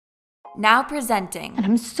Now presenting. And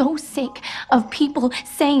I'm so sick of people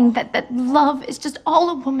saying that love is just all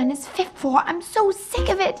a woman is fit for. I'm so sick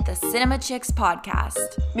of it. The Cinema Chicks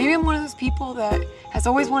podcast. Maybe I'm one of those people that has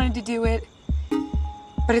always wanted to do it,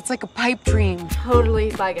 but it's like a pipe dream.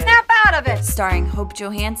 Totally like it. Snap out of it! Starring Hope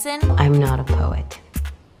Johansson. I'm not a poet.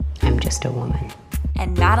 I'm just a woman.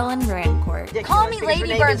 And Madeline Rancourt. Call me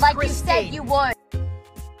Ladybird like you said you would.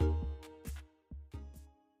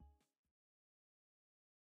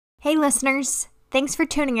 Hey listeners, thanks for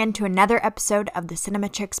tuning in to another episode of the Cinema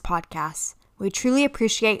Chicks podcast. We truly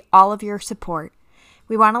appreciate all of your support.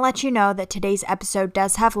 We want to let you know that today's episode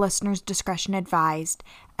does have listeners' discretion advised,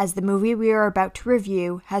 as the movie we are about to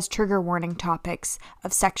review has trigger warning topics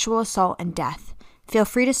of sexual assault and death. Feel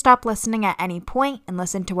free to stop listening at any point and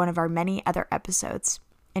listen to one of our many other episodes.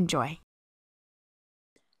 Enjoy.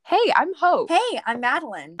 Hey, I'm Hope. Hey, I'm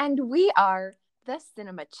Madeline. And we are the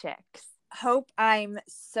Cinema Chicks. Hope, I'm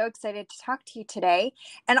so excited to talk to you today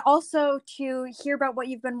and also to hear about what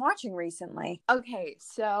you've been watching recently. Okay,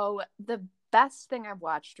 so the best thing I've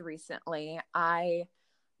watched recently, I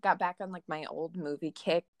got back on like my old movie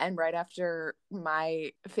kick, and right after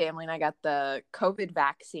my family and I got the COVID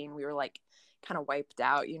vaccine, we were like kind of wiped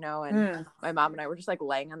out, you know, and my mom and I were just like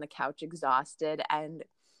laying on the couch exhausted, and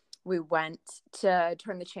we went to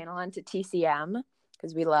turn the channel on to TCM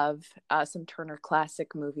because we love some Turner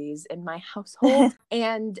Classic movies in my household.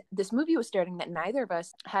 And this movie was starting that neither of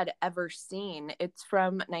us had ever seen. It's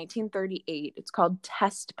from 1938. It's called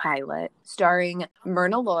Test Pilot, starring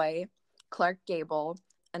Myrna Loy, Clark Gable,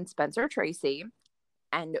 and Spencer Tracy.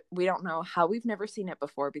 And we don't know how we've never seen it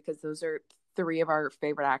before because those are three of our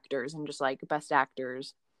favorite actors and just like best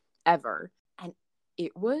actors ever. And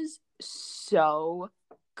it was so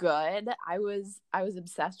good. I was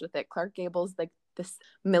obsessed with it. Clark Gable's like this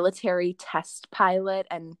military test pilot,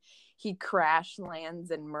 and he crash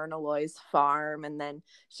lands in Myrna Loy's farm, and then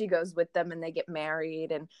she goes with them and they get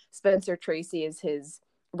married, and Spencer Tracy is his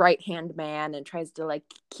right hand man and tries to like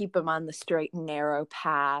keep him on the straight and narrow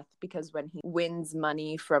path, because when he wins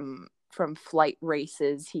money from flight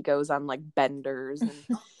races, he goes on like benders and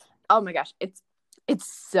oh my gosh, it's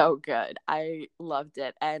so good. I loved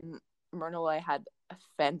it. And Myrna Loy had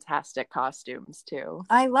fantastic costumes too.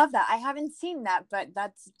 I love that. I haven't seen that, but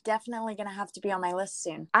that's definitely going to have to be on my list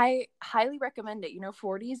soon. I highly recommend it. You know,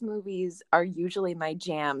 40s movies are usually my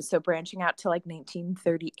jam. So branching out to like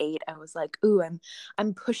 1938, I was like, ooh,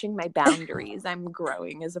 I'm pushing my boundaries. I'm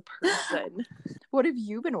growing as a person. What have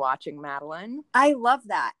you been watching, Madeline? I love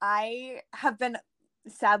that. I have been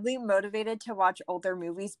sadly motivated to watch older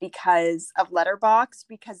movies because of Letterboxd,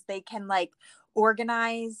 because they can like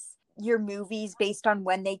organize your movies based on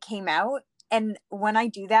when they came out. And when I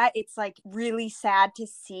do that, it's like really sad to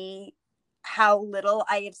see how little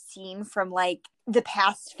I have seen from like the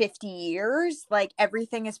past 50 years. Like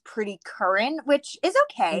everything is pretty current, which is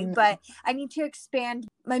okay, but I need to expand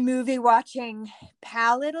my movie watching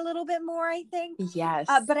palette a little bit more, I think. Yes.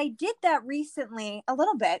 But I did that recently a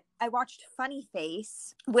little bit. I watched Funny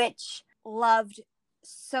Face, which loved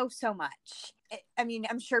so much. I mean,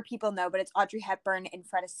 I'm sure people know, but it's Audrey Hepburn and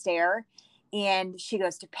Fred Astaire, and she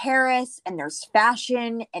goes to Paris, and there's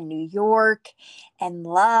fashion and New York and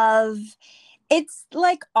love. It's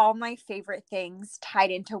like all my favorite things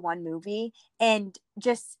tied into one movie, and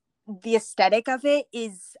just the aesthetic of it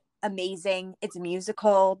is amazing. It's a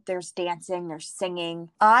musical. There's dancing, there's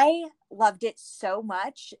singing. I loved it so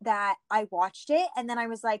much that I watched it, and then I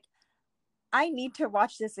was like, I need to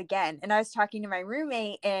watch this again. And I was talking to my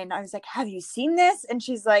roommate and I was like, have you seen this? And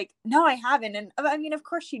she's like, no, I haven't. And I mean, of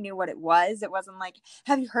course she knew what it was. It wasn't like,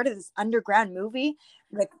 have you heard of this underground movie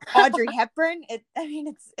with Audrey Hepburn?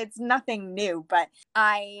 It's nothing new, but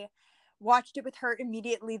I watched it with her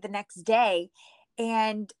immediately the next day,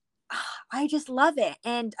 and I just love it.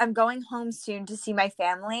 And I'm going home soon to see my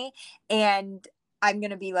family, and I'm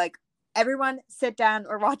going to be like, everyone sit down,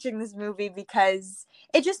 we're watching this movie because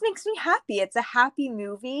it just makes me happy. It's a happy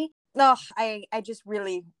movie. Oh, I just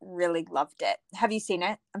really, really loved it. Have you seen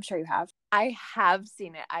it? I'm sure you have. I have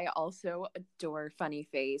seen it. I also adore Funny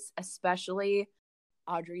Face, especially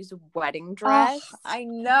Audrey's wedding dress. Oh, I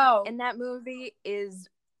know. And that movie is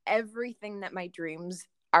everything that my dreams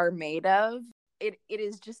are made of. It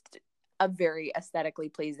is just a very aesthetically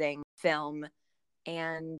pleasing film,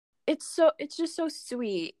 and it's just so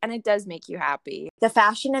sweet, and it does make you happy. The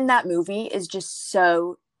fashion in that movie is just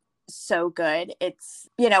so good. It's,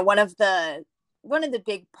 you know, one of the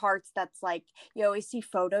big parts that's like, you always see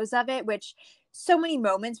photos of it, which so many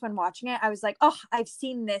moments when watching it, I was like, oh, I've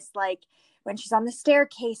seen this like when she's on the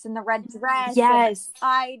staircase in the red dress. Yes.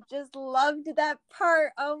 I just loved that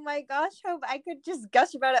part. Oh my gosh, Hope. I could just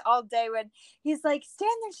gush about it all day when he's like,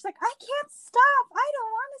 stand there. She's like, I can't stop. I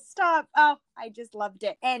don't want to stop. Oh, I just loved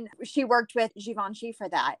it. And she worked with Givenchy for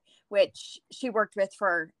that, which she worked with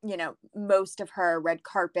for, you know, most of her red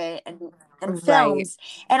carpet and films. Right.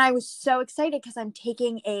 And I was so excited because I'm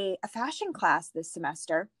taking a fashion class this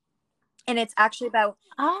semester. And it's actually about,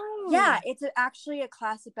 it's actually a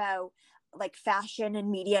class about like fashion and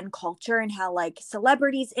media and culture and how like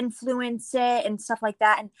celebrities influence it and stuff like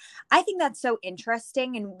that. And I think that's so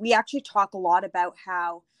interesting. And we actually talk a lot about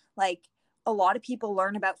how like a lot of people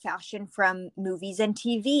learn about fashion from movies and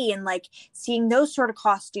TV and like seeing those sort of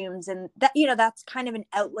costumes. And that, you know, that's kind of an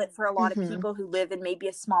outlet for a lot of people who live in maybe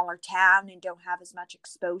a smaller town and don't have as much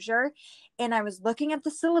exposure. And I was looking at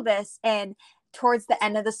the syllabus, and towards the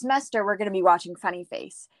end of the semester, we're going to be watching Funny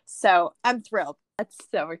Face. So I'm thrilled. That's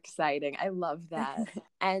so exciting. I love that.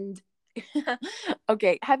 And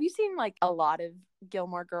okay, have you seen like a lot of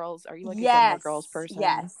Gilmore Girls? Are you like a Gilmore Girls person?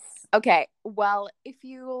 Yes. Okay, well, if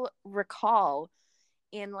you recall,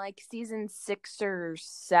 in like season 6 or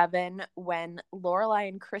 7, when Lorelai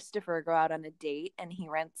and Christopher go out on a date and he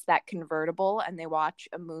rents that convertible and they watch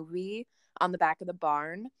a movie on the back of the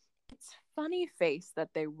barn, it's Funny Face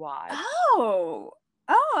that they watch. Oh,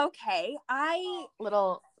 okay.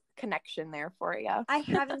 Little connection there for you. I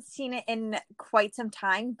haven't seen it in quite some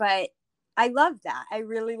time, but I love that. I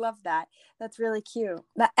really love that. That's really cute.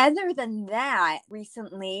 But other than that,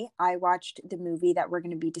 recently I watched the movie that we're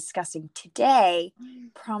going to be discussing today,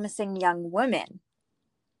 Promising Young Woman.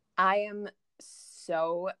 I am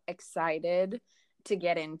so excited to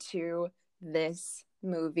get into this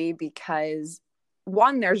movie because,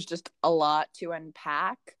 one, there's just a lot to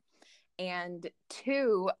unpack. And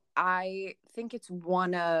 2, I think it's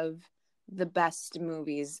one of the best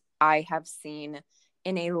movies I have seen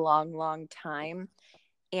in a long, long time.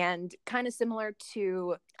 And kind of similar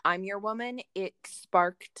to I'm Your Woman, it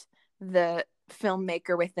sparked the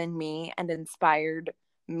filmmaker within me and inspired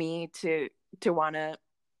me to want to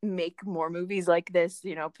make more movies like this,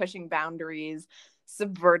 you know, pushing boundaries,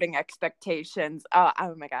 subverting expectations.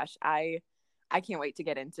 Oh my gosh, I can't wait to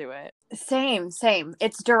get into it. Same.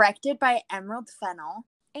 It's directed by Emerald Fennell.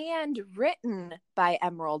 And written by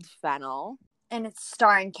Emerald Fennell. And it's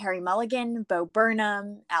starring Carey Mulligan, Bo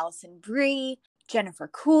Burnham, Alison Brie, Jennifer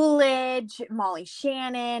Coolidge, Molly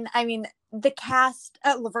Shannon. I mean, the cast,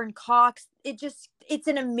 Laverne Cox, it's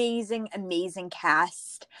an amazing, amazing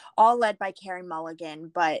cast, all led by Carey Mulligan.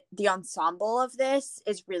 But the ensemble of this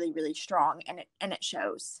is really, really strong, and it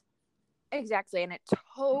shows. Exactly, and it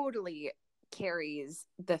totally carries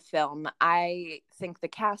the film. I think the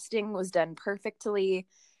casting was done perfectly,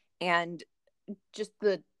 and just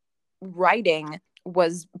the writing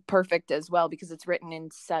was perfect as well, because it's written in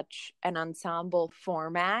such an ensemble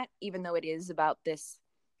format. Even though it is about this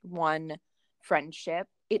one friendship,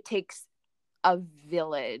 it takes a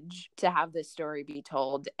village to have this story be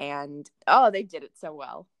told, and they did it so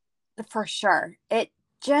well. For sure.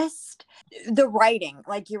 The writing,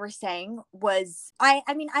 like you were saying, was I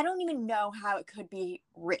mean, I don't even know how it could be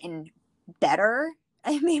written better.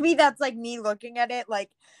 Maybe that's like me looking at it like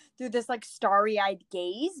through this like starry-eyed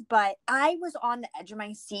gaze, but I was on the edge of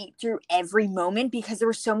my seat through every moment because there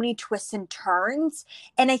were so many twists and turns.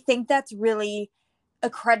 And I think that's really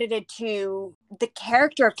accredited to the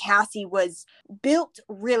character of Cassie was built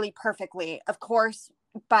really perfectly, of course,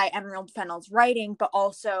 by Emerald Fennell's writing, but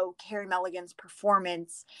also Carey Mulligan's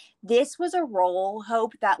performance. This was a role,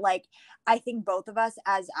 Hope, that like I think both of us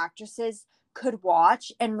as actresses could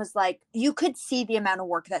watch and was like, you could see the amount of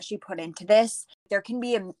work that she put into this. There can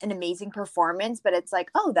be an amazing performance, but it's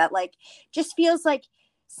like, that like just feels like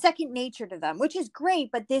second nature to them, which is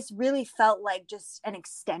great. But this really felt like just an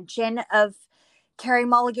extension of Carey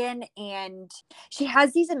Mulligan, and she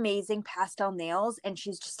has these amazing pastel nails and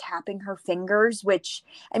she's just tapping her fingers, which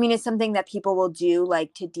I mean is something that people will do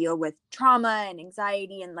like to deal with trauma and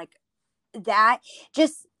anxiety and like that,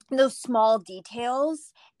 just those small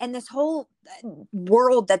details and this whole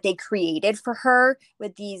world that they created for her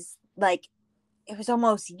with these, like, it was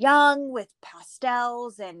almost young with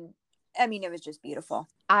pastels, and I mean it was just beautiful.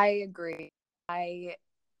 I agree. I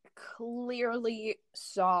clearly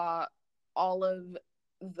saw all of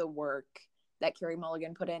the work that Carey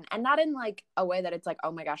Mulligan put in, and not in like a way that it's like,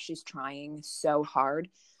 oh my gosh, she's trying so hard,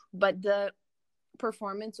 but the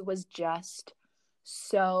performance was just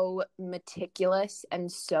so meticulous and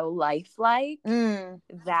so lifelike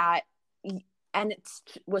that, and it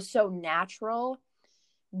was so natural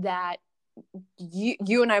that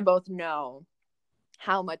you and I both know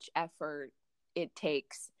how much effort it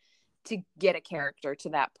takes to get a character to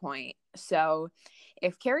that point. So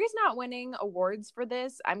if Carrie's not winning awards for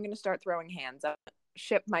this, I'm going to start throwing hands up,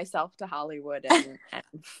 ship myself to Hollywood and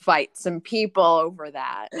fight some people over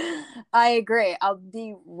that. I agree. I'll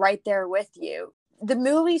be right there with you. The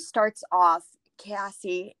movie starts off,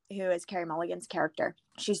 Cassie, who is Carey Mulligan's character,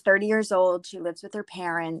 she's 30 years old. She lives with her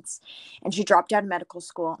parents, and she dropped out of medical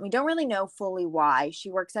school. We don't really know fully why. She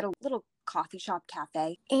works at a little coffee shop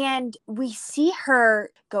cafe, and we see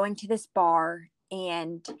her going to this bar,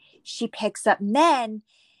 and she picks up men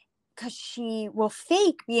because she will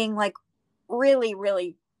fake being like really,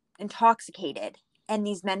 really intoxicated. And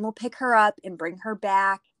these men will pick her up and bring her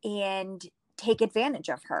back and take advantage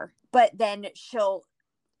of her. But then she'll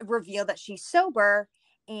reveal that she's sober,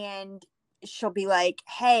 and she'll be like,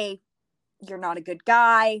 hey, you're not a good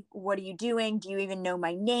guy. What are you doing? Do you even know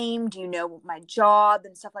my name? Do you know my job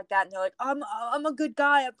and stuff like that? And they're like, I'm a good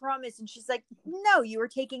guy, I promise. And she's like, no, you were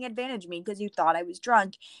taking advantage of me because you thought I was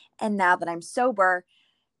drunk. And now that I'm sober,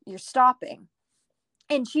 you're stopping.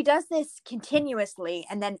 And she does this continuously.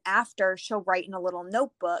 And then after, she'll write in a little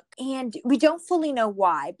notebook. And we don't fully know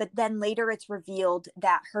why. But then later it's revealed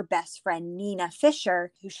that her best friend, Nina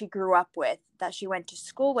Fisher, who she grew up with, that she went to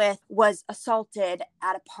school with, was assaulted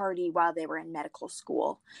at a party while they were in medical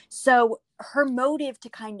school. So her motive to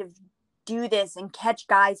kind of do this and catch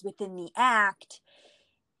guys within the act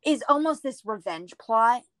is almost this revenge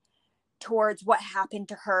plot towards what happened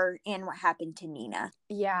to her and what happened to Nina.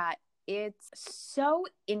 Yeah. It's so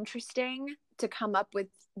interesting to come up with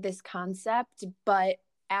this concept, but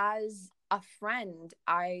as a friend,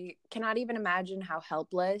 I cannot even imagine how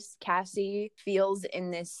helpless Cassie feels in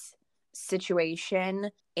this situation.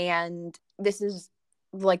 And this is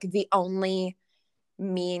like the only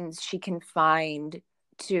means she can find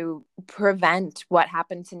to prevent what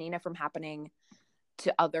happened to Nina from happening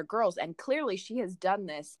to other girls. And clearly she has done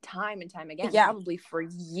this time and time again, probably for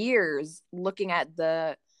years, looking at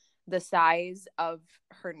the size of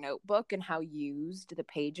her notebook and how used the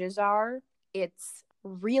pages are. It's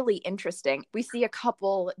really interesting. We see a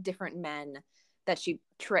couple different men that she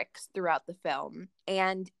tricks throughout the film,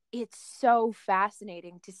 and it's so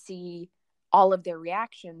fascinating to see all of their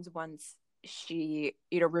reactions once she,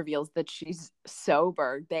 reveals that she's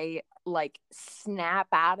sober. They like snap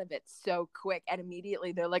out of it so quick, and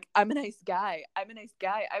immediately they're like, I'm a nice guy. I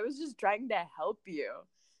was just trying to help you.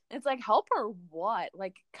 It's like, help her what?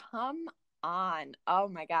 Like, come on. Oh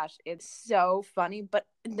my gosh. It's so funny, but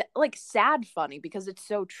like sad funny because it's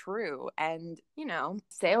so true. And,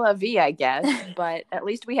 c'est la vie, I guess. But at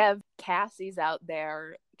least we have Cassie's out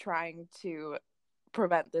there trying to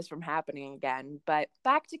prevent this from happening again. But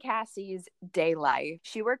back to Cassie's day life.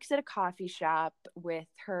 She works at a coffee shop with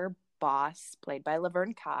her boss, played by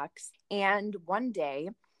Laverne Cox. And one day,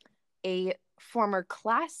 a former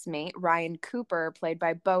classmate, Ryan Cooper, played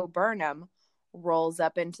by Bo Burnham, rolls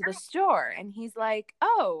up into the store, and he's like,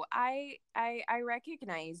 oh, I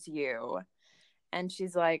recognize you. And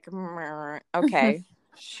she's like, okay,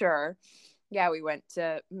 sure. Yeah, we went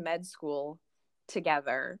to med school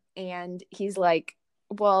together. And he's like,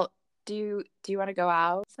 well, do you want to go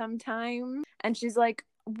out sometime? And she's like,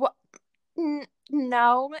 what?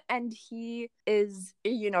 No. And he is,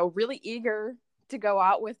 really eager to go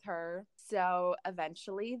out with her. So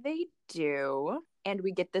eventually they do. And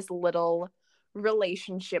we get this little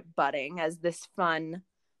relationship budding as this fun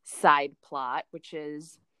side plot, which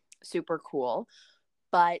is super cool.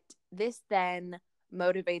 But this then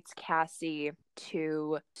motivates Cassie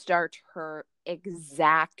to start her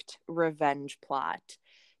exact revenge plot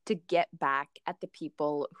to get back at the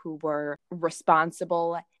people who were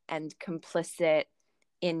responsible and complicit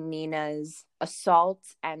in Nina's assault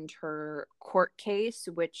and her court case,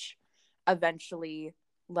 which eventually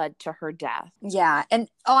led to her death. Yeah. And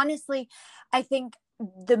honestly, I think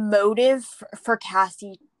the motive for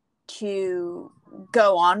Cassie to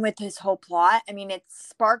go on with this whole plot, I mean, it's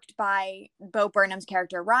sparked by Bo Burnham's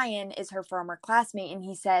character, Ryan, is her former classmate. And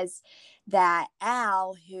he says that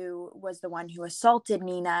Al, who was the one who assaulted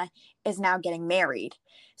Nina, is now getting married.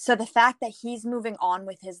 So the fact that he's moving on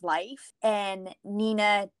with his life, and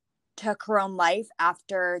Nina took her own life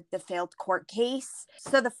after the failed court case.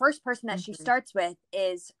 So the first person that she starts with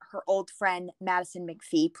is her old friend, Madison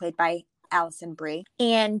McPhee, played by Alison Brie.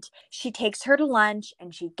 And she takes her to lunch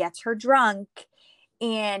and she gets her drunk,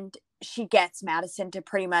 and she gets Madison to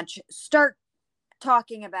pretty much start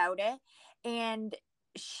talking about it. And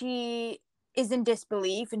she is in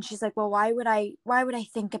disbelief, and she's like, well, why would I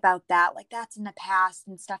think about that? Like, that's in the past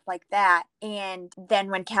and stuff like that. And then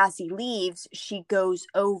when Cassie leaves, she goes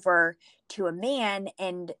over to a man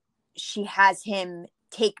and she has him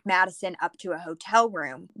take Madison up to a hotel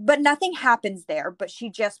room. But nothing happens there, but she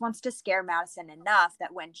just wants to scare Madison enough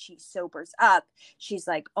that when she sobers up, she's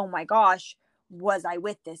like, oh my gosh, was I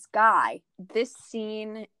with this guy? This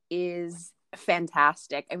scene is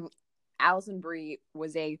fantastic. I mean, Alison Brie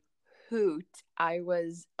was a hoot. I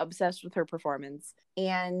was obsessed with her performance.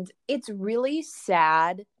 And it's really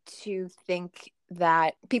sad to think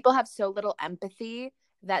that people have so little empathy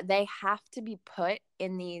that they have to be put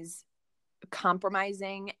in these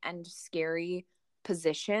compromising and scary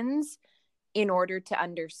positions in order to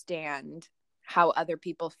understand how other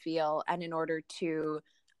people feel and in order to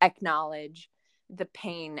acknowledge the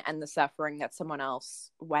pain and the suffering that someone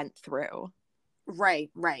else went through. Right.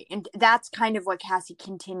 And that's kind of what Cassie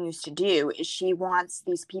continues to do, is she wants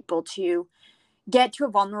these people to get to a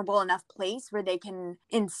vulnerable enough place where they can,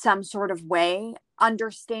 in some sort of way,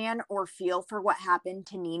 understand or feel for what happened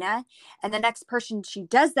to Nina. And the next person she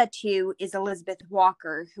does that to is Elizabeth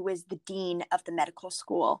Walker, who is the dean of the medical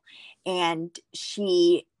school. And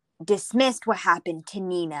she dismissed what happened to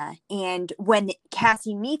Nina. And when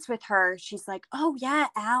Cassie meets with her, she's like, oh yeah,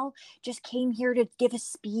 Al just came here to give a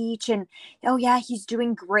speech, and oh yeah, he's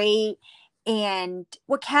doing great. And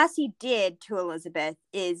what Cassie did to Elizabeth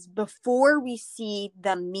is, before we see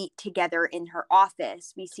them meet together in her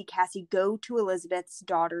office, we see Cassie go to Elizabeth's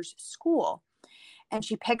daughter's school. And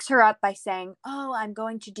she picks her up by saying, oh, I'm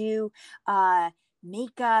going to do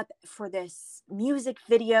makeup for this music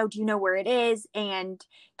video. Do you know where it is? And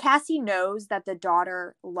Cassie knows that the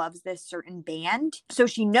daughter loves this certain band. So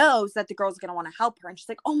she knows that the girl's going to want to help her. And she's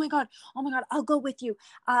like, oh my God, I'll go with you.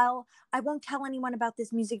 I won't tell anyone about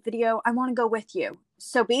this music video. I want to go with you.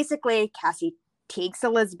 So basically, Cassie takes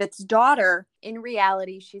Elizabeth's daughter. In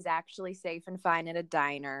reality, she's actually safe and fine at a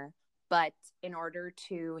diner. But in order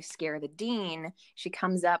to scare the dean, she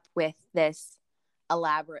comes up with this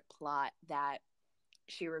elaborate plot that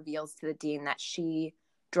she reveals to the dean that she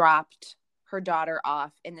dropped her daughter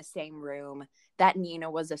off in the same room that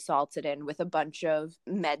Nina was assaulted in, with a bunch of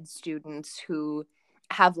med students who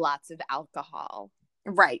have lots of alcohol.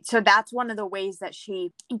 Right. So that's one of the ways that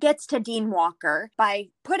she gets to Dean Walker, by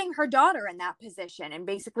putting her daughter in that position and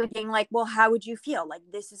basically being like, well, how would you feel? Like,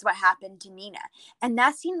 this is what happened to Nina. And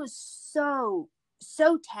that scene was so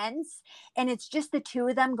tense. And it's just the two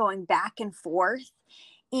of them going back and forth.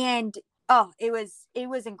 And oh, it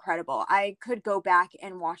was incredible. I could go back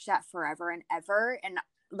and watch that forever and ever. And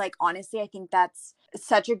like, honestly, I think that's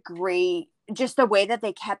such a great, just the way that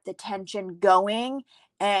they kept the tension going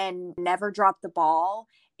and never dropped the ball.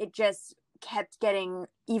 It just kept getting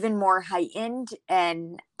even more heightened.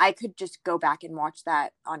 And I could just go back and watch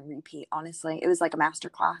that on repeat. Honestly, it was like a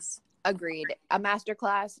masterclass. Agreed. A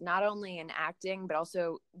masterclass, not only in acting, but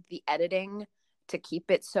also the editing to keep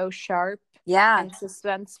it so sharp. Yeah. And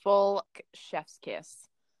suspenseful. Chef's kiss.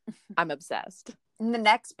 I'm obsessed. And the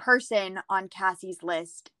next person on Cassie's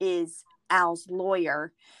list is Al's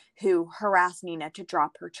lawyer, who harassed Nina to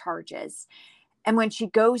drop her charges. And when she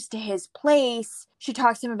goes to his place, she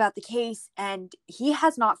talks to him about the case, and he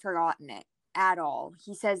has not forgotten it at all.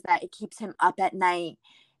 He says that it keeps him up at night,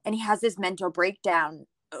 and he has this mental breakdown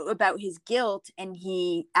about his guilt, and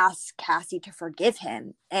he asks Cassie to forgive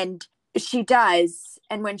him. And she does.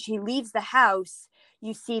 And when she leaves the house,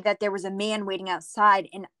 you see that there was a man waiting outside.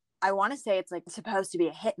 And I want to say it's like supposed to be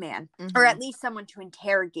a hitman, or at least someone to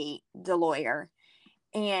interrogate the lawyer.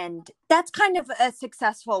 And that's kind of a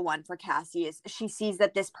successful one for Cassie, is she sees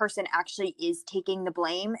that this person actually is taking the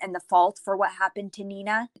blame and the fault for what happened to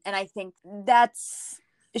Nina. And I think that's,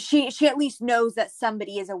 she at least knows that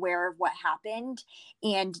somebody is aware of what happened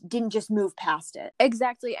and didn't just move past it.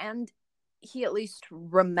 Exactly. And he at least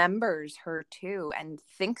remembers her too and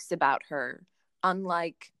thinks about her,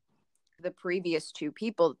 unlike the previous two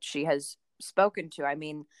people she has spoken to. I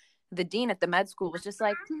mean, the dean at the med school was just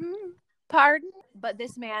like, pardon? But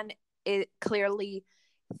this man, it clearly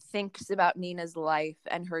thinks about Nina's life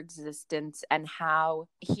and her existence and how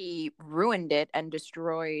he ruined it and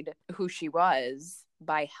destroyed who she was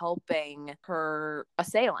by helping her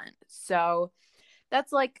assailant. So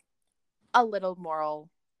that's like a little moral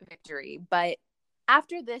victory. But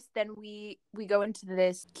after this, then we go into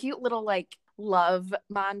this cute little like love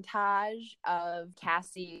montage of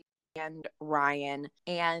Cassie and Ryan,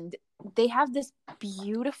 and they have this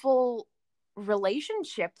beautiful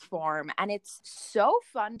relationship form, and it's so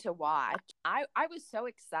fun to watch. I was so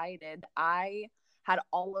excited. I had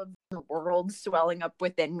all of the world swelling up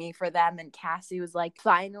within me for them, and Cassie was like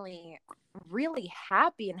finally really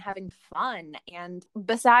happy and having fun. And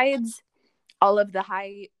besides all of the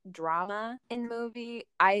high drama in the movie,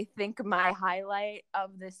 I think my highlight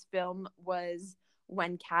of this film was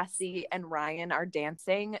when Cassie and Ryan are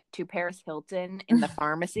dancing to Paris Hilton in the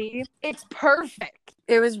pharmacy. It's perfect.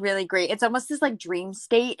 It was really great. It's almost this like dream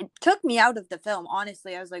state. It took me out of the film,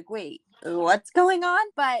 honestly. I was like, wait, what's going on?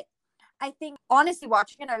 But I think honestly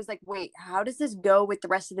watching it, I was like, wait, how does this go with the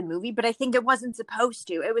rest of the movie? But I think it wasn't supposed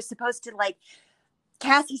to. It was supposed to like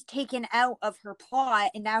Cassie's taken out of her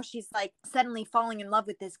plot and now she's like suddenly falling in love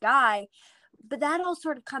with this guy. But that all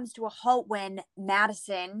sort of comes to a halt when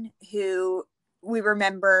Madison, who we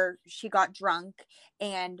remember she got drunk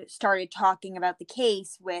and started talking about the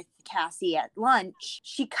case with Cassie at lunch.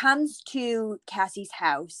 She comes to Cassie's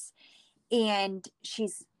house and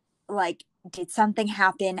she's like, did something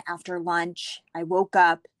happen after lunch? I woke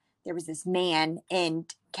up, there was this man,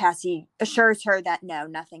 and Cassie assures her that no,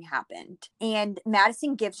 nothing happened. And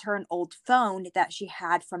Madison gives her an old phone that she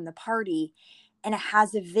had from the party, and it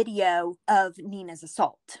has a video of Nina's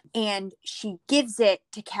assault. And she gives it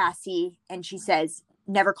to Cassie and she says,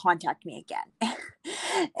 never contact me again.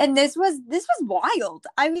 And this was wild.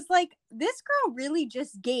 I was like, this girl really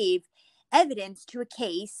just gave evidence to a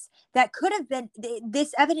case that could have been,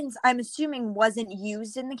 this evidence I'm assuming wasn't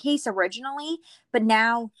used in the case originally, but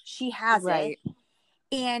now she has it.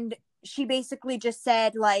 And she basically just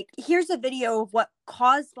said, like, here's a video of what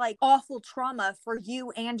caused like awful trauma for you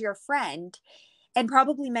and your friend and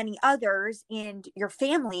probably many others and your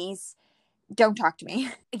families. Don't talk to me.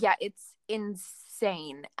 Yeah, it's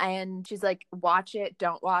insane. And she's like, watch it,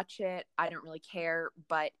 don't watch it. I don't really care,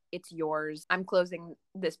 but it's yours. I'm closing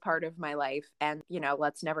this part of my life and, you know,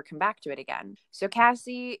 let's never come back to it again. So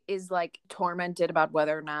Cassie is like tormented about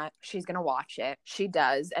whether or not she's going to watch it. She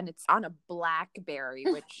does. And it's on a BlackBerry,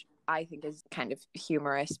 which I think is kind of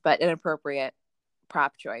humorous, but inappropriate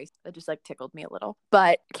prop choice. That just like tickled me a little.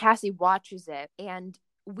 But Cassie watches it and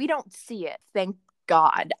we don't see it. Thank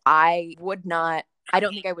God. I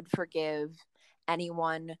don't think I would forgive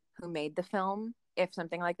anyone who made the film if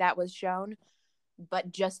something like that was shown.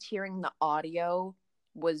 But just hearing the audio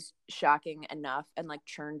was shocking enough and like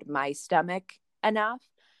churned my stomach enough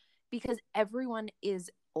because everyone is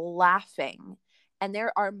laughing. And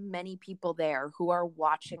there are many people there who are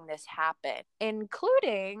watching this happen,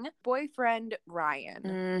 including boyfriend Ryan.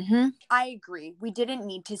 Mm-hmm. I agree. We didn't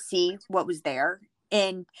need to see what was there.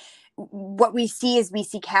 And what we see is we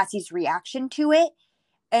see Cassie's reaction to it.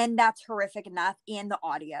 And that's horrific enough, and the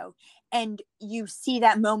audio. And you see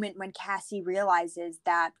that moment when Cassie realizes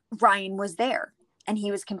that Ryan was there and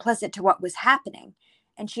he was complicit to what was happening.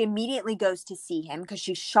 And she immediately goes to see him because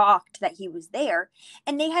she's shocked that he was there.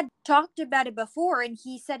 And they had talked about it before, and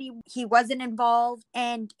he said he wasn't involved.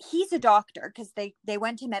 And he's a doctor because they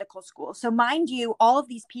went to medical school. So mind you, all of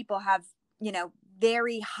these people have, you know,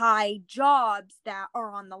 very high jobs that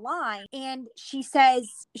are on the line. And she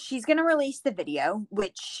says she's going to release the video,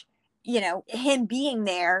 which, you know, him being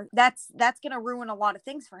there, that's going to ruin a lot of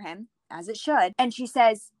things for him, as it should. And she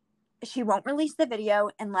says she won't release the video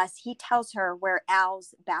unless he tells her where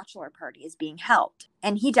Al's bachelor party is being held.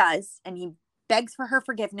 And he does. And he begs for her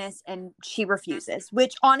forgiveness and she refuses,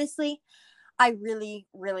 which honestly, I really,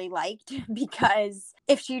 really liked, because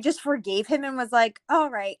if she just forgave him and was like, all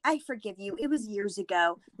right, I forgive you. It was years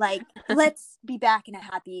ago. Like, let's be back in a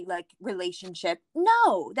happy like relationship.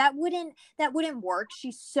 No, that wouldn't work.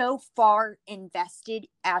 She's so far invested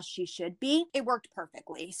as she should be. It worked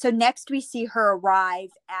perfectly. So next we see her arrive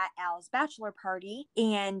at Al's bachelor party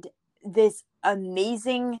and this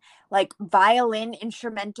amazing like violin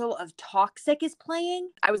instrumental of Toxic is playing.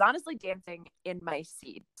 I was honestly dancing in my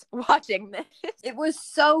seat watching this. It was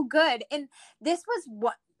so good. And this was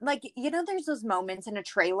what, like, you know, there's those moments in a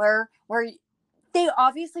trailer where they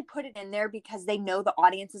obviously put it in there because they know the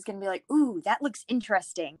audience is going to be like, ooh, that looks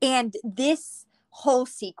interesting. And this whole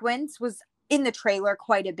sequence was in the trailer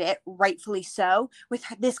quite a bit, rightfully so, with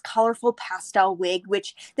this colorful pastel wig,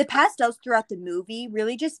 which the pastels throughout the movie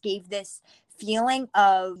really just gave this feeling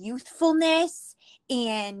of youthfulness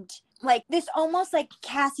and like this almost like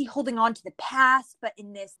Cassie holding on to the past, but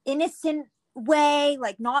in this innocent way,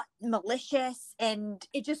 like not malicious, and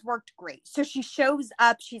it just worked great. So she shows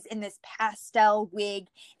up, she's in this pastel wig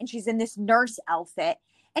and she's in this nurse outfit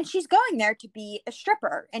and she's going there to be a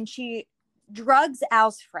stripper, and she drugs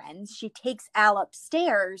Al's friends. She takes Al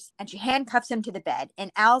upstairs and she handcuffs him to the bed,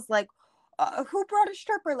 and Al's like, who brought a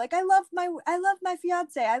stripper? Like, I love my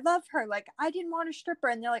fiance. I love her. Like, I didn't want a stripper.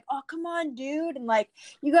 And they're like, oh, come on, dude. And like,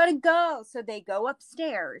 you gotta go. So they go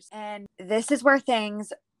upstairs, and this is where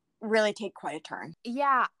things really take quite a turn.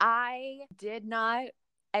 Yeah, I did not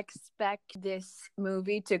expect this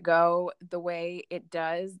movie to go the way it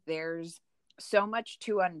does. There's so much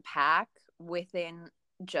to unpack within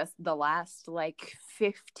just the last like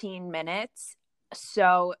 15 minutes.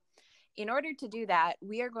 So in order to do that,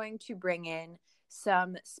 we are going to bring in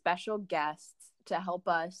some special guests to help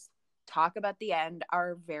us talk about the end,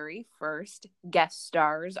 our very first guest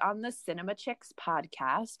stars on the Cinema Chicks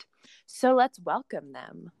podcast. So let's welcome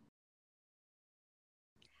them.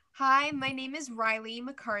 Hi, my name is Riley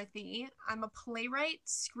McCarthy. I'm a playwright,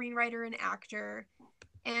 screenwriter, and actor,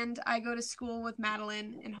 and I go to school with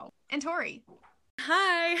Madeline and Hope. And Tori.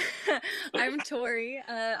 Hi, I'm Tori.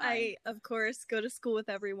 I, of course, go to school with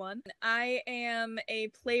everyone. I am a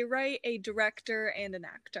playwright, a director, and an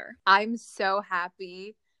actor. I'm so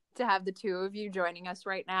happy to have the two of you joining us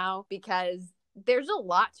right now because there's a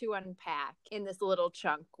lot to unpack in this little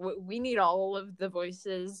chunk. We need all of the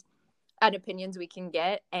voices and opinions we can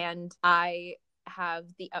get, and I have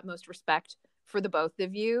the utmost respect for the both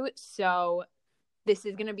of you, so this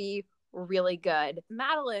is going to be really good.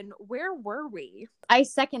 Madeline, where were we? I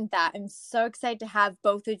second that. I'm so excited to have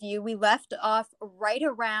both of you. We left off right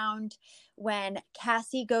around when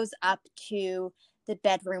Cassie goes up to the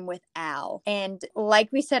bedroom with Al. And like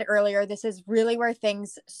we said earlier, this is really where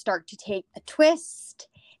things start to take a twist.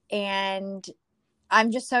 And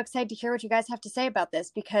I'm just so excited to hear what you guys have to say about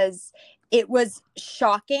this because it was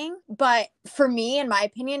shocking. But for me, in my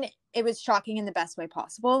opinion, it was shocking in the best way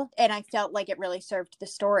possible. And I felt like it really served the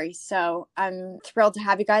story. So I'm thrilled to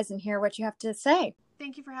have you guys and hear what you have to say.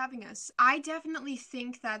 Thank you for having us. I definitely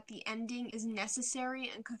think that the ending is necessary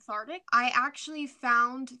and cathartic. I actually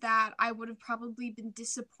found that I would have probably been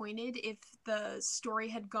disappointed if the story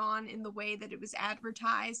had gone in the way that it was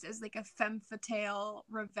advertised as like a femme fatale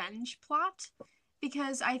revenge plot.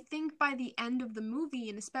 Because I think by the end of the movie,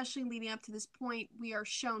 and especially leading up to this point, we are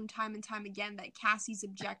shown time and time again that Cassie's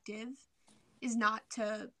objective is not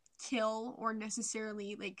to kill or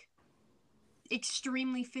necessarily like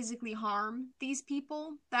extremely physically harm these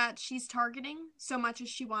people that she's targeting so much as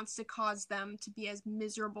she wants to cause them to be as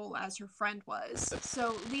miserable as her friend was.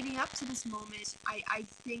 So leading up to this moment, I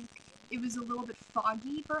think it was a little bit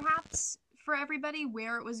foggy perhaps for everybody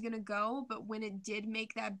where it was going to go, but when it did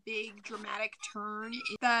make that big dramatic turn,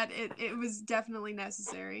 it was definitely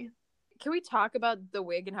necessary. Can we talk about the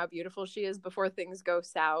wig and how beautiful she is before things go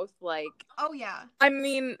south? Like, oh yeah. I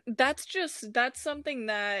mean, that's something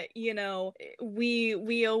that, you know,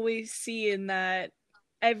 we always see in that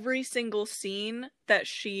every single scene that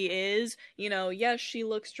she is, you know, yes, she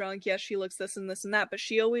looks drunk, yes, she looks this and this and that, but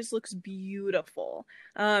she always looks beautiful.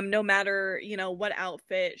 No matter, you know, what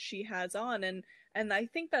outfit she has on. And I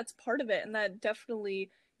think that's part of it. And that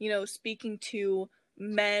definitely, you know, speaking to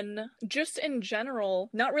men just in general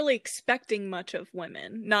not really expecting much of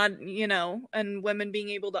women, not, you know, and women being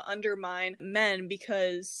able to undermine men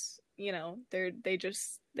because, you know, they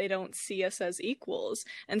don't see us as equals.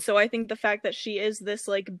 And so I think the fact that she is this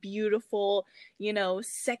like beautiful, you know,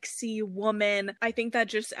 sexy woman, I think that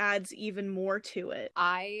just adds even more to it.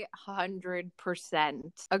 I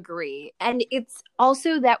 100% agree. And it's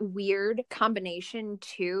also that weird combination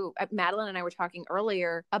too. Madeline and I were talking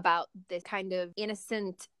earlier about this kind of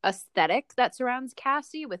innocent aesthetic that surrounds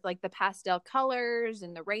Cassie with like the pastel colors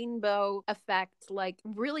and the rainbow effect. Like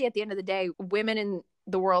really at the end of the day, women in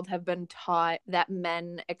the world have been taught that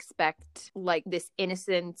men expect like this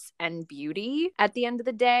innocence and beauty at the end of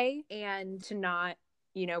the day, and to not,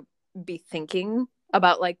 you know, be thinking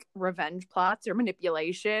about like revenge plots or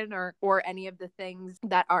manipulation or any of the things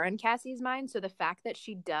that are in Cassie's mind. So the fact that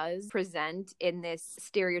she does present in this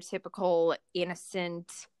stereotypical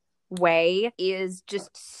innocent way is just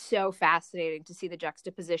so fascinating to see the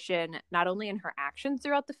juxtaposition, not only in her actions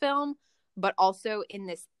throughout the film, but also in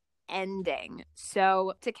this ending.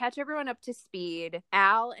 So to catch everyone up to speed,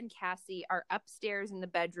 Al and Cassie are upstairs in the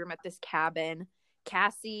bedroom at this cabin.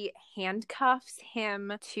 Cassie handcuffs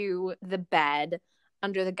him to the bed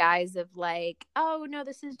under the guise of like, oh no,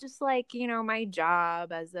 this is just like, you know, my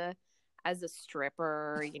job as a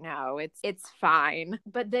stripper, you know, it's fine.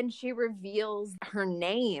 But then she reveals her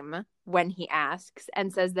name when he asks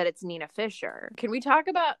and says that it's Nina Fisher. Can we talk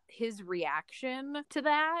about his reaction to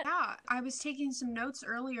that? Yeah, I was taking some notes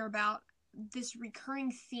earlier about this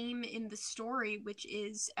recurring theme in the story, which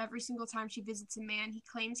is every single time she visits a man, he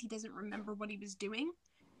claims he doesn't remember what he was doing.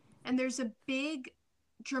 And there's a big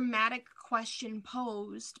dramatic question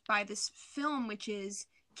posed by this film, which is,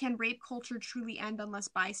 can rape culture truly end unless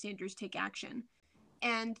bystanders take action?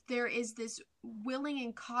 And there is this willing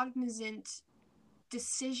and cognizant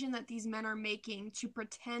decision that these men are making to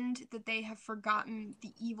pretend that they have forgotten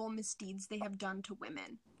the evil misdeeds they have done to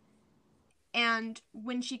women. And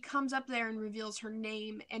when she comes up there and reveals her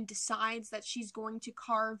name and decides that she's going to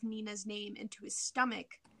carve Nina's name into his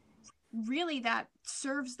stomach, really that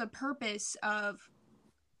serves the purpose of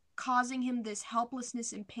causing him this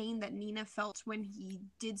helplessness and pain that Nina felt when he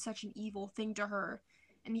did such an evil thing to her.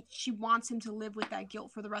 And she wants him to live with that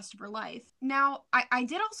guilt for the rest of her life. Now, I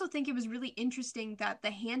did also think it was really interesting that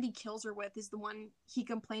the hand he kills her with is the one he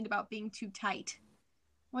complained about being too tight.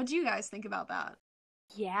 What do you guys think about that?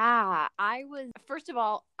 Yeah, first of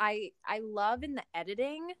all, I love in the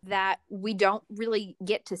editing that we don't really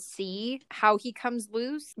get to see how he comes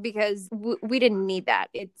loose because we didn't need that.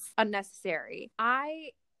 It's unnecessary.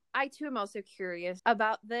 I too am also curious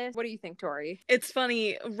about this. What do you think, Tori? It's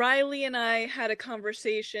funny. Riley and I had a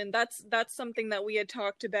conversation. That's something that we had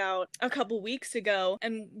talked about a couple weeks ago.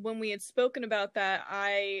 And when we had spoken about that,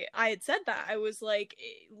 I had said that. I was like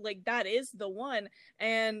that is the one.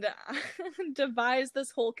 And I devised this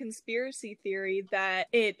whole conspiracy theory that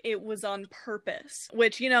it was on purpose,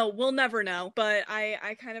 which, we'll never know. But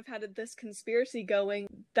I kind of had this conspiracy going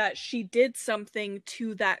that she did something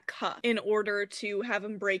to that cup in order to have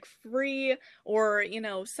him break free or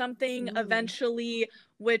something eventually,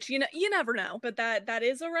 which you never know, but that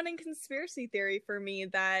is a running conspiracy theory for me,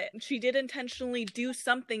 that she did intentionally do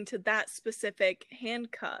something to that specific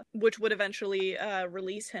handcuff, which would eventually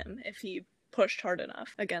release him if he pushed hard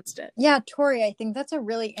enough against it. Yeah, Tori, I think that's a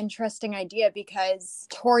really interesting idea because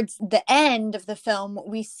towards the end of the film,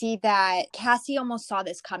 we see that Cassie almost saw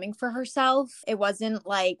this coming for herself. It wasn't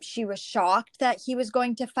like she was shocked that he was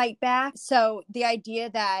going to fight back. So the idea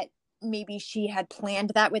that maybe she had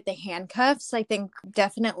planned that with the handcuffs, I think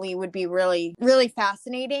definitely would be really, really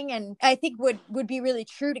fascinating. And I think would be really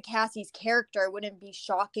true to Cassie's character. It wouldn't be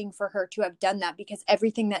shocking for her to have done that because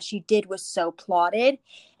everything that she did was so plotted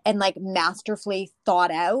and like masterfully thought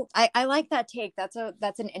out. I like that take. That's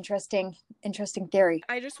an interesting theory.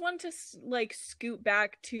 I just want to scoot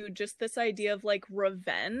back to just this idea of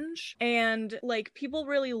revenge and people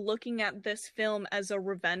really looking at this film as a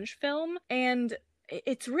revenge film, and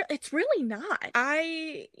it's really not.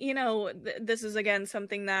 This is again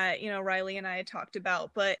something that Riley and I had talked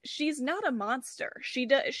about, but she's not a monster. She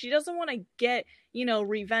doesn't want to get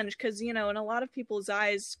revenge because in a lot of people's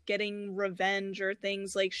eyes, getting revenge or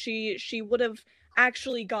things like she would have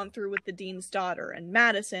actually gone through with the dean's daughter and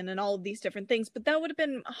Madison and all of these different things, but that would have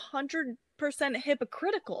been 100%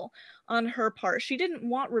 hypocritical on her part. She didn't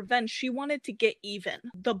want revenge. She wanted to get even.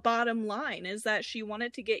 The bottom line is that she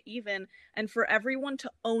wanted to get even and for everyone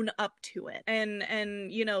to own up to it. And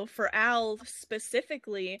for Al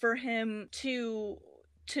specifically, for him to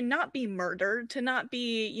not be murdered, to not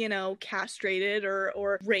be, castrated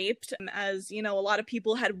or raped, as, a lot of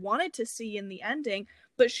people had wanted to see in the ending,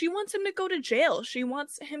 but she wants him to go to jail. She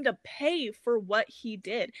wants him to pay for what he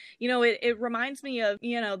did. It reminds me of,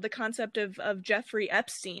 the concept of Jeffrey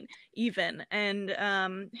Epstein even, and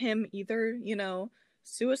him either,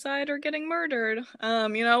 suicide or getting murdered,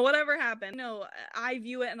 whatever happened. I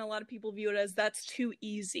view it, and a lot of people view it as that's too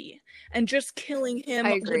easy, and just killing him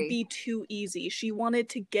would be too easy. She wanted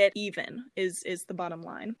to get even is the bottom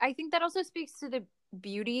line. I think that also speaks to the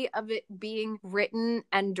beauty of it being written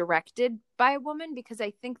and directed by a woman, because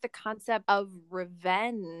I think the concept of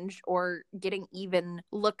revenge or getting even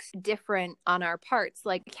looks different on our parts.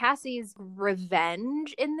 Like Cassie's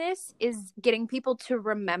revenge in this is getting people to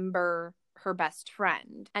remember her best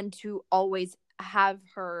friend and to always have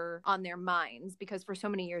her on their minds, because for so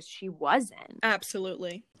many years she wasn't.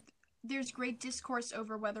 Absolutely. There's great discourse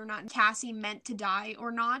over whether or not Cassie meant to die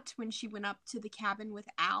or not when she went up to the cabin with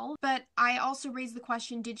Al. But I also raised the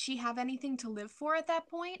question, did she have anything to live for at that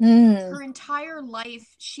point? Her entire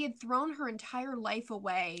life, she had thrown her entire life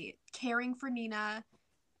away caring for Nina.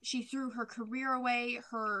 She threw her career away,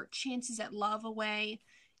 her chances at love away.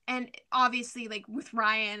 And obviously, with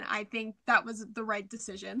Ryan, I think that was the right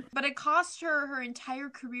decision. But it cost her her entire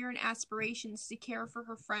career and aspirations to care for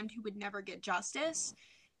her friend who would never get justice.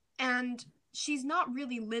 And she's not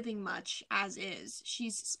really living much as is.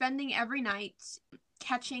 She's spending every night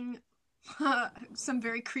catching some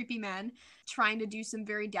very creepy men, trying to do some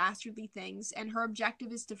very dastardly things. And her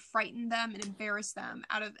objective is to frighten them and embarrass them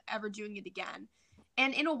out of ever doing it again.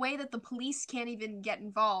 And in a way that the police can't even get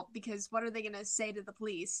involved, because what are they going to say to the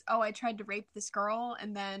police? Oh, I tried to rape this girl,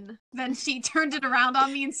 and then she turned it around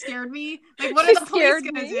on me and scared me. What are the police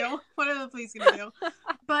going to do? What are the police going to do?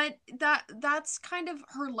 But that's kind of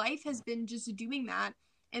her life has been just doing that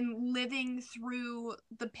and living through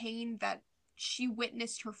the pain that she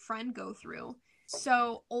witnessed her friend go through.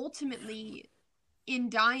 So ultimately, in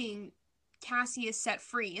dying, Cassie is set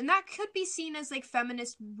free. And that could be seen as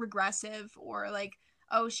feminist regressive, or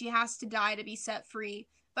oh, she has to die to be set free.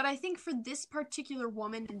 But I think for this particular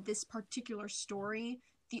woman and this particular story,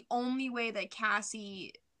 the only way that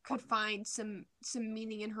Cassie could find some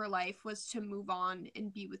meaning in her life was to move on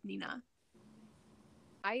and be with Nina.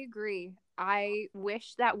 I agree. I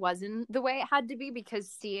wish that wasn't the way it had to be, because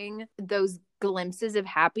seeing those glimpses of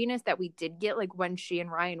happiness that we did get, like when she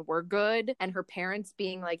and Ryan were good, and her parents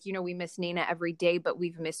being like, you know, we miss Nina every day, but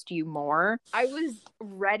we've missed you more. I was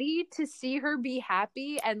ready to see her be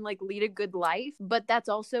happy and like lead a good life, but that's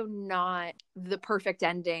also not the perfect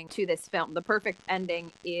ending to this film. The perfect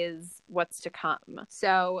ending is what's to come.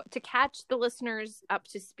 So to catch the listeners up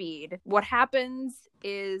to speed, what happens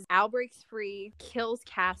is Al breaks free, kills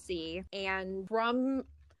Cassie, and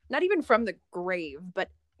not even from the grave, but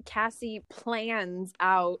Cassie plans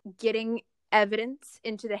out getting evidence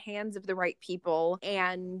into the hands of the right people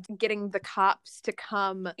and getting the cops to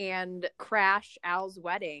come and crash Al's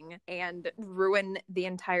wedding and ruin the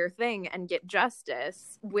entire thing and get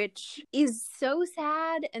justice, which is so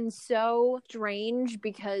sad and so strange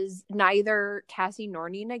because neither Cassie nor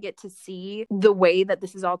Nina get to see the way that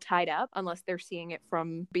this is all tied up unless they're seeing it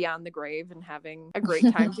from beyond the grave and having a great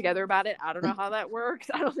time together about it. I don't know how that works.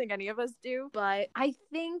 I don't think any of us do, but I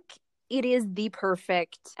think it is the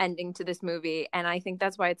perfect ending to this movie, and I think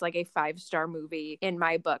that's why it's like a 5-star movie in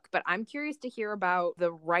my book. But I'm curious to hear about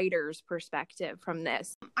the writer's perspective from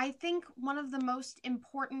this. I think one of the most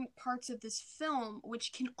important parts of this film,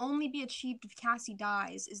 which can only be achieved if Cassie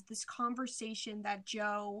dies, is this conversation that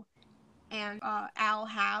Joe and Al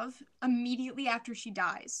have immediately after she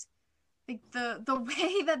dies. Like the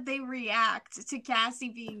way that they react to Cassie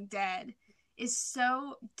being dead is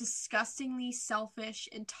so disgustingly selfish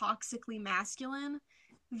and toxically masculine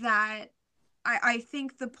that I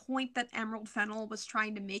think the point that Emerald Fennell was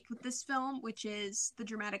trying to make with this film, which is the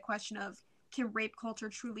dramatic question of, can rape culture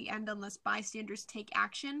truly end unless bystanders take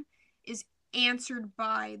action, is answered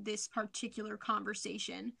by this particular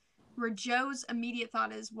conversation, where Joe's immediate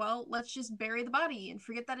thought is, well, let's just bury the body and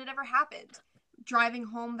forget that it ever happened. Driving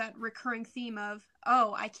home that recurring theme of,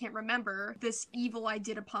 oh, I can't remember this evil I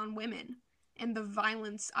did upon women and the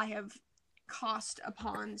violence I have cost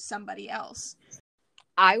upon somebody else.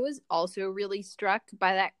 I was also really struck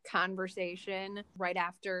by that conversation right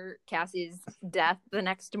after Cassie's death the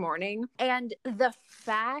next morning. And the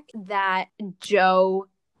fact that Joe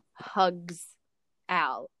hugs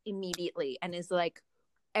Al immediately and is like,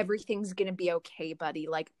 everything's gonna be okay, buddy.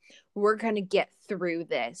 Like, we're gonna get through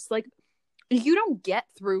this. Like, you don't get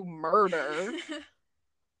through murder.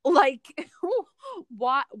 Like,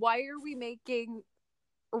 why are we making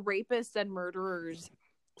rapists and murderers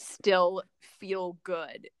still feel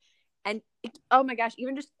good? And oh my gosh,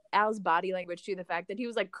 even just Al's body language too, the fact that he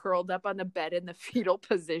was like curled up on the bed in the fetal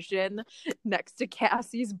position next to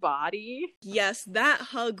Cassie's body. Yes, that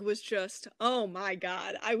hug was just, oh my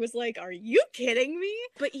god. I was like, are you kidding me?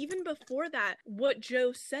 But even before that, what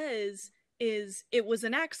Joe says is, it was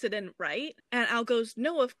an accident, right? And Al goes,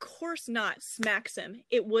 no, of course not, smacks him.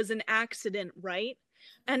 It was an accident, right?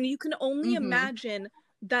 And you can only imagine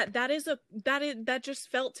that just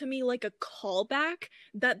felt to me like a callback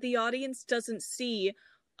that the audience doesn't see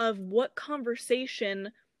of what conversation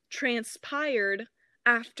transpired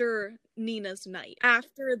after Nina's night,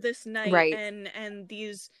 after this night, right. and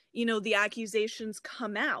these, you know, the accusations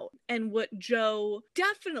come out, and what Joe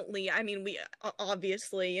definitely, I mean, we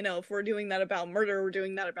obviously, you know, if we're doing that about murder, we're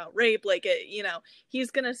doing that about rape, like, it, you know, he's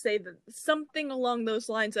gonna say that something along those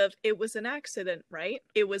lines of, it was an accident, right?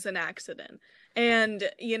 It was an accident. And,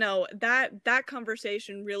 you know, that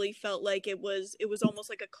conversation really felt like it was almost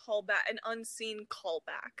like a callback, an unseen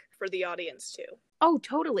callback for the audience too. Oh,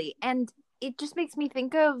 totally. And it just makes me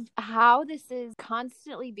think of how this is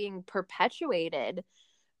constantly being perpetuated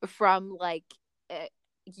from like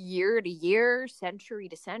year to year, century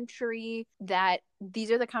to century, that these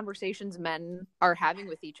are the conversations men are having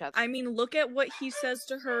with each other. I mean, look at what he says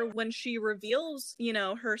to her when she reveals, you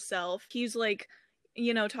know, herself. He's like,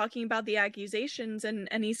 you know, talking about the accusations, and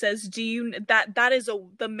he says, do you, that is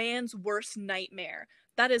the man's worst nightmare.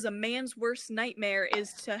 That is a man's worst nightmare,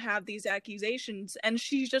 is to have these accusations. And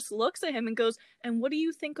she just looks at him and goes, and what do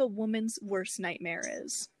you think a woman's worst nightmare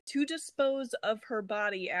is? To dispose of her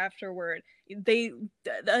body afterward. They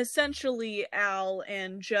essentially, Al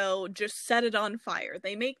and Joe just set it on fire.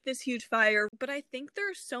 They make this huge fire. But I think there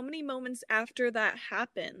are so many moments after that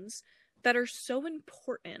happens that are so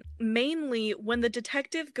important. Mainly when the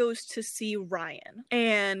detective goes to see Ryan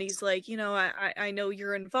and he's like, you know, I know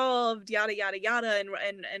you're involved, yada yada yada,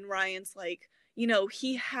 and Ryan's like, you know,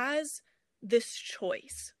 he has this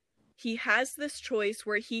choice. He has this choice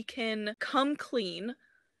where he can come clean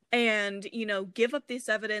and, you know, give up this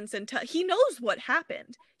evidence and he knows what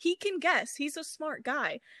happened. He can guess. He's a smart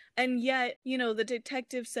guy. And yet, you know, the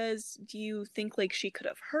detective says, do you think like she could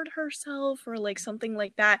have hurt herself or like something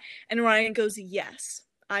like that? And Ryan goes, yes,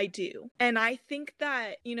 I do. And I think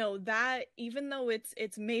that, you know, that even though it's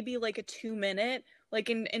maybe like a 2-minute, like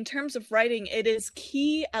in terms of writing, it is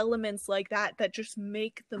key elements like that that just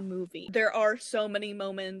make the movie. There are so many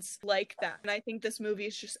moments like that. And I think this movie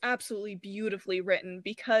is just absolutely beautifully written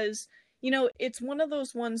because, you know, it's one of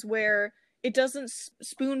those ones where it doesn't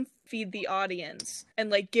spoon feed the audience and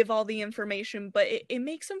like give all the information, but it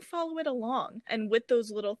makes them follow it along. And with those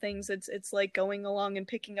little things, it's like going along and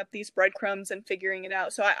picking up these breadcrumbs and figuring it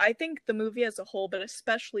out. So I think the movie as a whole, but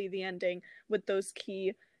especially the ending with those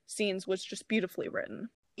key scenes, was just beautifully written.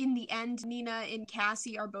 In the end, Nina and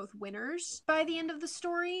Cassie are both winners by the end of the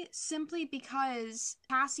story, simply because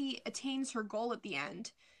Cassie attains her goal at the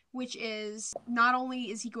end, which is not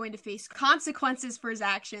only is he going to face consequences for his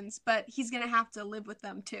actions, but he's going to have to live with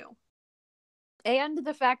them too. And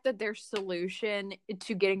the fact that their solution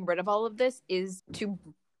to getting rid of all of this is to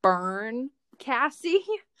burn Cassie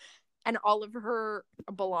and all of her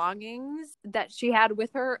belongings that she had with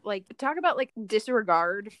her. Like, talk about like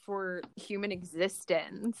disregard for human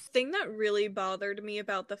existence. The thing that really bothered me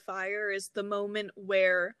about the fire is the moment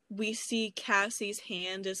where we see Cassie's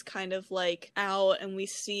hand is kind of like out and we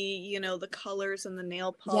see, you know, the colors and the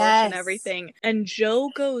nail polish and everything. And Joe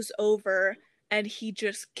goes over and he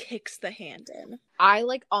just kicks the hand in. I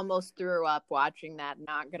like almost threw up watching that,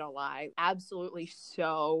 not gonna lie. Absolutely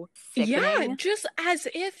so sickening. Yeah, just as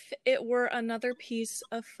if it were another piece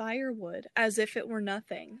of firewood, as if it were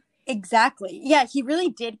nothing. Exactly. Yeah, he really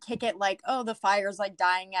did kick it like, oh, the fire's like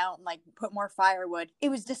dying out and like put more firewood. It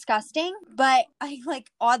was disgusting, but I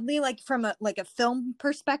like oddly, like from a film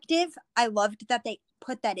perspective, I loved that they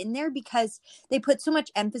put that in there because they put so much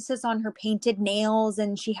emphasis on her painted nails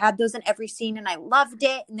and she had those in every scene and I loved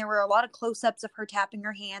it. And there were a lot of close-ups of her tapping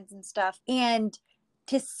her hands and stuff. And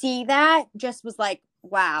to see that just was like,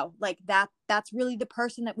 wow, like that's really the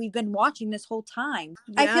person that we've been watching this whole time.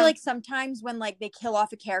 Yeah. I feel like sometimes when like they kill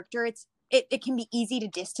off a character, it can be easy to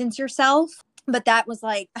distance yourself, but that was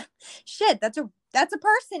like, shit, that's a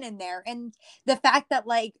person in there. And the fact that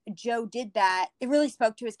like Joe did that, it really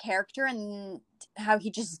spoke to his character and how he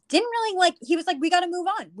just didn't really like, he was like, we got to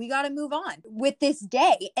move on with this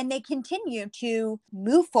day. And they continue to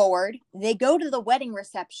move forward. They go to the wedding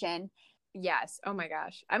reception. Yes. Oh my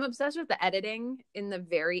gosh. I'm obsessed with the editing in the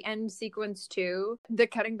very end sequence too. The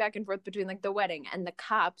cutting back and forth between like the wedding and the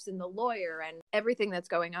cops and the lawyer and everything that's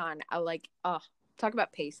going on. I like, talk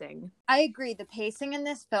about pacing. I agree. The pacing in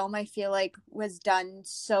this film, I feel like, was done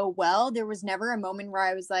so well. There was never a moment where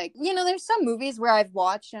I was like, you know, there's some movies where I've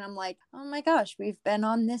watched and I'm like, oh my gosh, we've been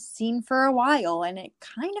on this scene for a while. And it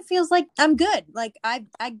kind of feels like I'm good. Like I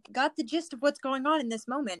got the gist of what's going on in this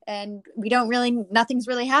moment and nothing's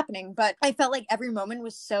really happening. But I felt like every moment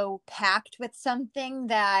was so packed with something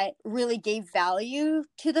that really gave value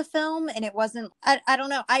to the film. And it wasn't, I don't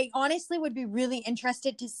know. I honestly would be really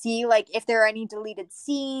interested to see like if there are any deleted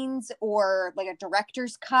scenes or like a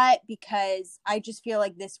director's cut, because I just feel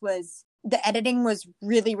like the editing was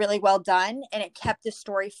really, really well done and it kept the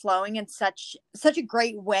story flowing in such a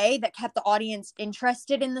great way that kept the audience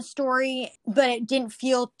interested in the story, but it didn't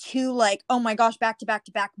feel too like, oh my gosh, back to back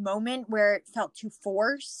to back moment where it felt too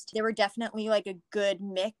forced. There were definitely like a good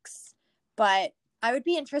mix, but I would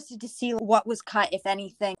be interested to see what was cut, if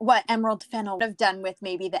anything, what Emerald Fennell would have done with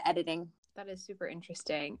maybe the editing. That is super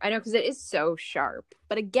interesting. I know, because it is so sharp.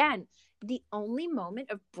 But again, the only moment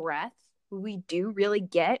of breath we do really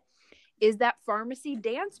get is that pharmacy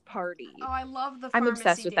dance party. Oh, I love the pharmacy I'm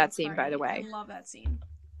obsessed with that scene, party. by the way. I love that scene.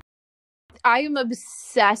 I am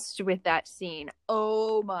obsessed with that scene.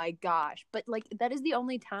 Oh my gosh. But like, that is the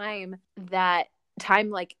only time that time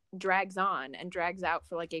like drags on and drags out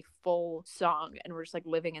for like a full song and we're just like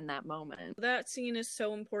living in that moment. That scene is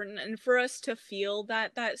so important, and for us to feel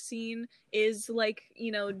that scene is like,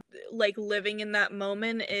 you know, like living in that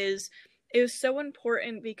moment is so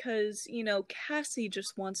important because, you know, Cassie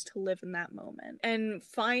just wants to live in that moment. And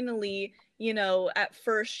finally, you know, at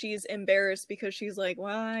first she's embarrassed because she's like,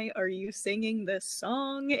 why are you singing this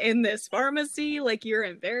song in this pharmacy? Like, you're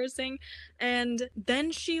embarrassing. And then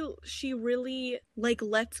she really like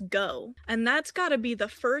lets go. And that's gotta be the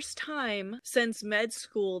first time since med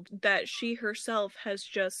school that she herself has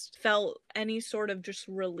just felt any sort of just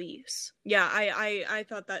release. Yeah, I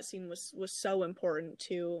thought that scene was so important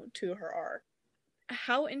to her arc.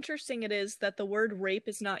 how interesting it is that the word rape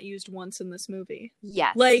is not used once in this movie.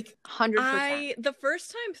 Yes. Like, 100%. the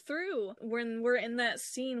first time through, when we're in that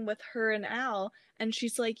scene with her and Al, and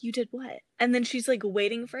she's like, you did what? And then she's like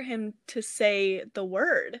waiting for him to say the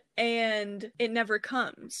word, and it never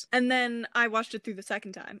comes. And then I watched it through the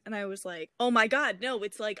second time, and I was like, oh my god, no,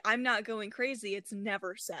 it's like, I'm not going crazy, it's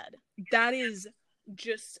never said. That is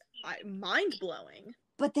just mind-blowing.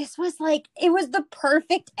 But this was like, it was the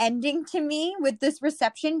perfect ending to me with this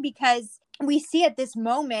reception, because we see at this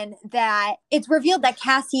moment that it's revealed that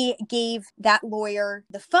Cassie gave that lawyer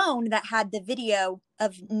the phone that had the video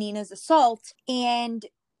of Nina's assault, and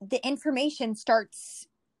the information starts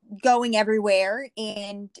going everywhere,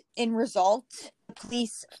 and in result, the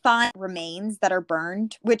police find remains that are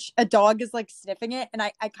burned, which a dog is like sniffing it, and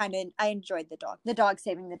I enjoyed the dog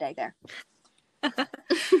saving the day there.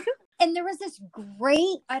 And there was this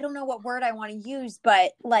great, I don't know what word I want to use,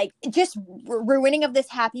 but like just ruining of this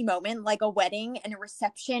happy moment, like a wedding and a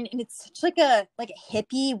reception. And it's such like a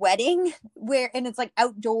hippie wedding and it's like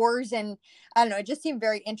outdoors, and I don't know, it just seemed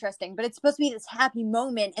very interesting, but it's supposed to be this happy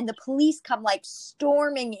moment. And the police come like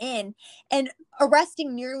storming in and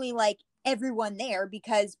arresting nearly like everyone there,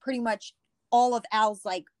 because pretty much all of Al's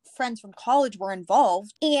like friends from college were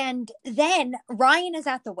involved. And then Ryan is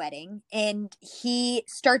at the wedding, and he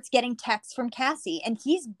starts getting texts from Cassie, and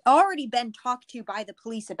he's already been talked to by the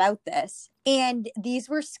police about this. And these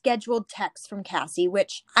were scheduled texts from Cassie,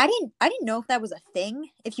 which I didn't know if that was a thing,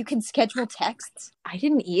 if you can schedule texts. I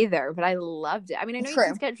didn't either, but I loved it. I mean, I know True. you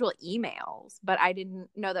can schedule emails, but I didn't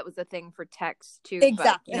know that was a thing for text too.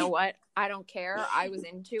 Exactly. But you know what? I don't care. I was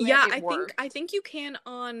into it. Yeah, It worked. I think you can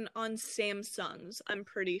on Samsungs, I'm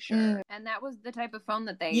pretty sure. And that was the type of phone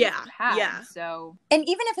that they had. Yeah. So, and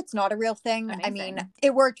even if it's not a real thing, amazing. I mean,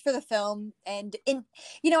 it worked for the film. And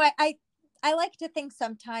I like to think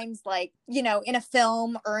sometimes, like, you know, in a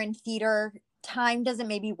film or in theater, time doesn't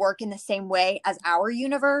maybe work in the same way as our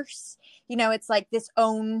universe. You know, it's like this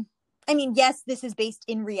own, I mean, yes, this is based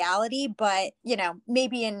in reality, but, you know,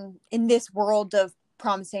 maybe in this world of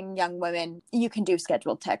promising young women, you can do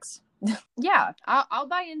scheduled texts. Yeah, I'll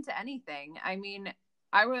buy into anything. I mean,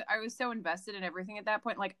 I was so invested in everything at that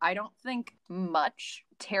point. Like, I don't think much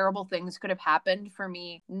terrible things could have happened for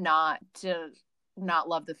me not to not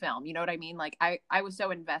love the film. You know what I mean? Like, I was so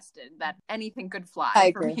invested that anything could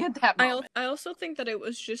fly for me at that moment. I also think that it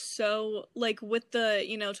was just so, like, with the,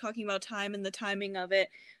 you know, talking about time and the timing of it,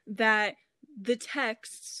 that the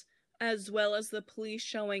texts as well as the police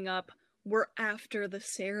showing up were after the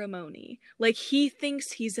ceremony. Like, he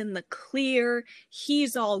thinks he's in the clear,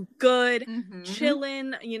 he's all good,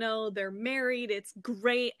 chilling, you know, they're married, it's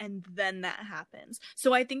great, and then that happens.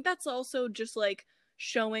 So I think that's also just like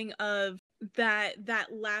showing of that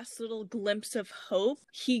last little glimpse of hope.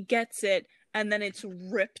 He gets it, and then it's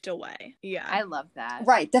ripped away. Yeah, I love that.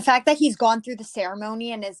 Right. The fact that he's gone through the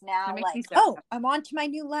ceremony and is now like, so oh, I'm on to my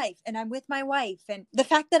new life and I'm with my wife. And the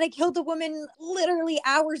fact that I killed a woman literally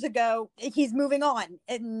hours ago, he's moving on.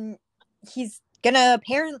 And he's gonna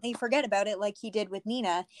apparently forget about it like he did with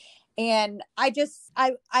Nina. And I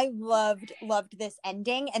loved this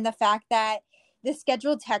ending. And the fact that the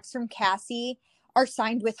scheduled texts from Cassie are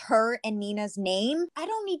signed with her and Nina's name. I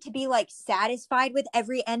don't need to be like satisfied with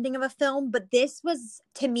every ending of a film, but this was,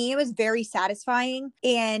 to me, it was very satisfying,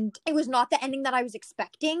 and it was not the ending that I was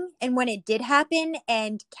expecting. And when it did happen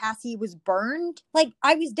and Cassie was burned, like,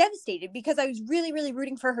 I was devastated because I was really, really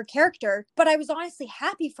rooting for her character, but I was honestly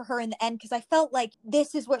happy for her in the end because I felt like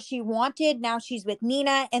this is what she wanted. Now she's with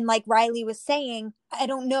Nina, and like Riley was saying, I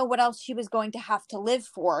don't know what else she was going to have to live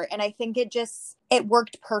for. And I think it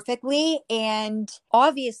worked perfectly. And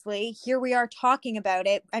obviously, here we are talking about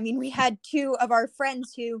it. I mean, we had two of our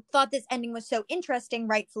friends who thought this ending was so interesting,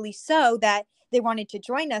 rightfully so, that they wanted to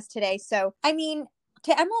join us today. So, I mean,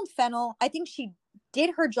 to Emerald Fennell, I think she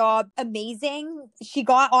did her job amazing. She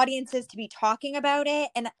got audiences to be talking about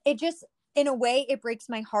it. And it just, in a way, it breaks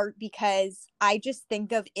my heart because I just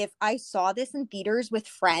think of if I saw this in theaters with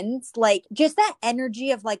friends, like just that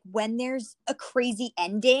energy of like when there's a crazy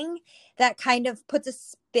ending that kind of puts a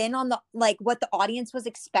spin on the like what the audience was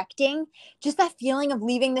expecting, just that feeling of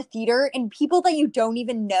leaving the theater and people that you don't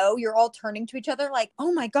even know, you're all turning to each other like,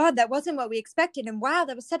 oh my God, that wasn't what we expected. And wow,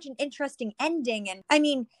 that was such an interesting ending. And I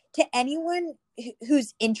mean, to anyone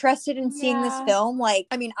who's interested in seeing this film, like,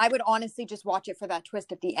 I mean, I would honestly just watch it for that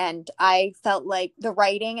twist at the end. I felt like the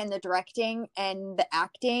writing and the directing and the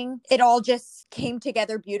acting, it all just came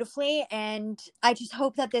together beautifully. And I just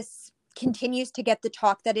hope that this continues to get the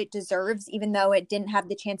talk that it deserves, even though it didn't have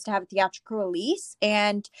the chance to have a theatrical release,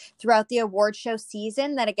 and throughout the award show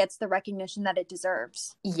season that it gets the recognition that it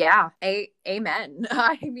deserves. Yeah, amen.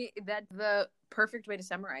 I mean, that's the perfect way to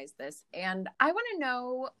summarize this. And I want to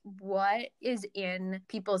know what is in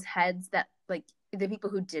people's heads that, like, the people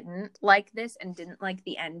who didn't like this and didn't like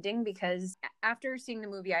the ending, because after seeing the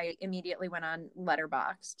movie, I immediately went on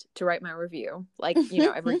Letterboxd to write my review, like, you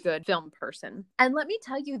know, every good film person. And let me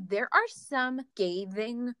tell you, there are some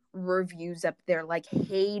scathing reviews up there, like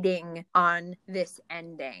hating on this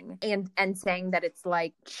ending and saying that it's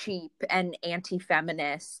like cheap and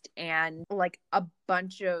anti-feminist and like a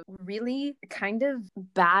bunch of really kind of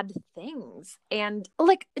bad things. And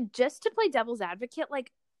like, just to play devil's advocate,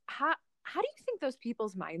 like, how do you think those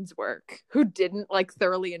people's minds work who didn't like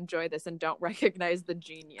thoroughly enjoy this and don't recognize the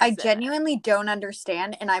genius? I genuinely don't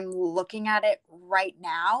understand, and I'm looking at it right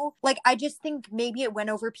now. Like, I just think maybe it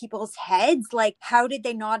went over people's heads. Like, how did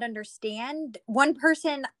they not understand? One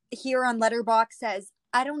person here on Letterboxd says,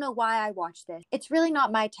 I don't know why I watched this. It's really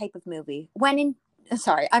not my type of movie.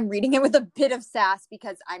 Sorry, I'm reading it with a bit of sass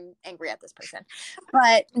because I'm angry at this person.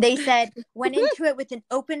 But they said, went into it with an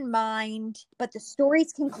open mind, but the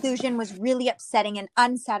story's conclusion was really upsetting and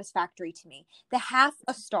unsatisfactory to me. The half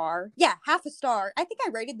a star. I think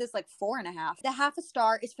I rated this like 4.5. The half a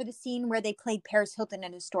star is for the scene where they played Paris Hilton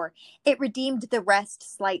in a store. It redeemed the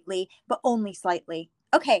rest slightly, but only slightly.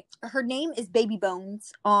 Okay, her name is Baby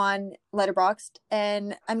Bones on Letterboxd,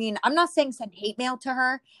 and I mean, I'm not saying send hate mail to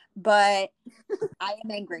her, but I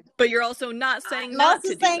am angry. But you're also not saying not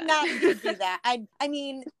to do that. I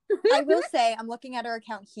mean, I will say, I'm looking at her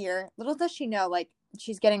account here. Little does she know, like,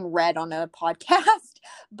 she's getting read on a podcast,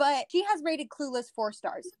 but she has rated Clueless 4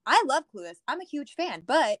 stars. I love Clueless. I'm a huge fan,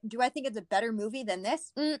 but do I think it's a better movie than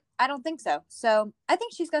this? I don't think so. So I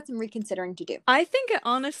think she's got some reconsidering to do. I think it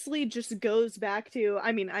honestly just goes back to,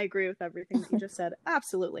 I mean, I agree with everything that you just said.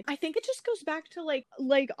 Absolutely. I think it just goes back to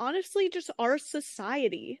like honestly just our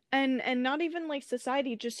society and not even like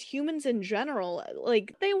society, just humans in general.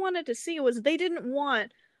 Like they wanted to see was they didn't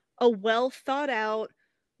want a well thought out,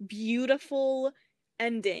 beautiful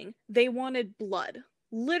ending. They wanted blood,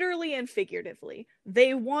 literally and figuratively.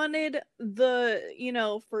 They wanted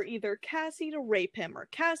for either Cassie to rape him or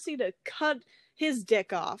Cassie to cut his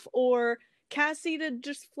dick off or Cassie to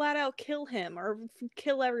just flat out kill him or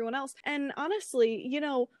kill everyone else. And honestly,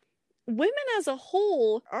 women as a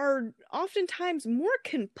whole are oftentimes more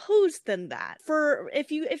composed than that. For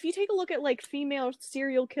if you take a look at like female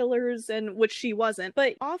serial killers, and which she wasn't,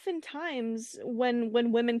 but oftentimes when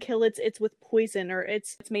women kill, it's with poison or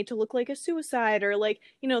it's made to look like a suicide or like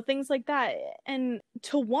things like that. And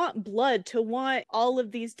to want blood, to want all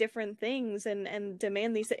of these different things and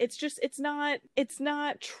demand these, it's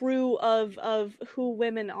not true of who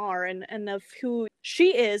women are and of who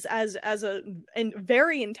she is as a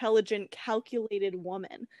very intelligent, calculated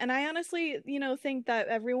woman. And I honestly, think that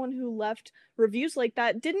everyone who left reviews like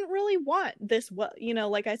that didn't really want this,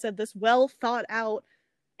 like I said, this well thought out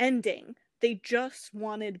ending. They just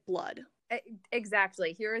wanted blood.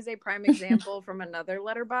 Exactly. Here is a prime example from another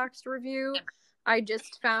Letterboxd review I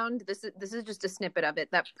just found. This is just a snippet of it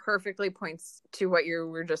that perfectly points to what you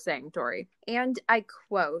were just saying, Tori. And I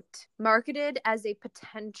quote, marketed as a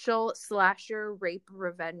potential slasher rape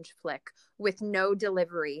revenge flick with no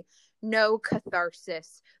delivery, no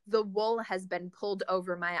catharsis. The wool has been pulled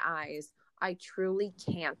over my eyes. I truly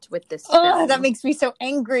can't with this film. That makes me so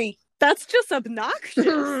angry. That's just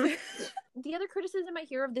obnoxious. The other criticism I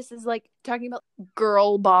hear of this is like talking about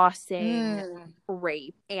girl bossing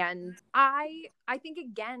rape. And I think,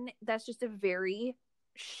 again, that's just a very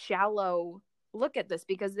shallow look at this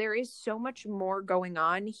because there is so much more going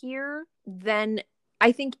on here than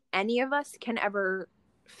I think any of us can ever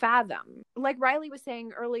fathom. Like Riley was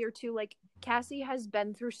saying earlier too, like Cassie has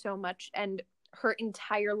been through so much and her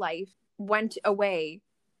entire life went away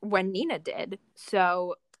when Nina did.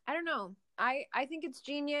 So I don't know. I think it's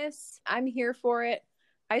genius. I'm here for it.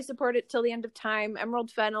 I support it till the end of time. Emerald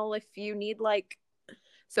Fennell, if you need like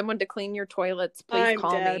someone to clean your toilets, please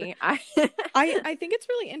call me. I think it's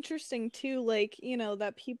really interesting too, like,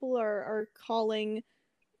 that people are calling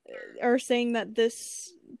or saying that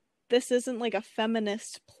this isn't like a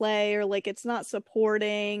feminist play or like it's not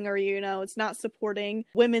supporting or it's not supporting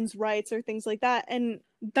women's rights or things like that. And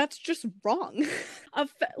that's just wrong. A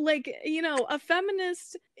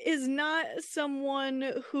feminist is not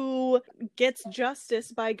someone who gets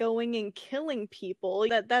justice by going and killing people.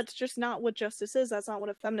 That's just not what justice is. That's not what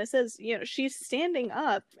a feminist is. She's standing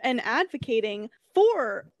up and advocating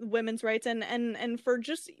for women's rights and for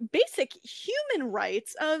just basic human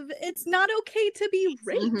rights of it's not okay to be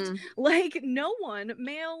raped. Mm-hmm. Like, no one,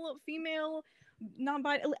 male, female,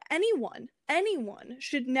 non-binary, anyone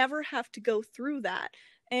should never have to go through that.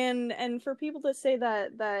 And for people to say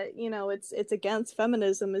that it's against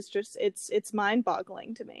feminism is just it's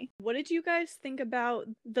mind-boggling to me. What did you guys think about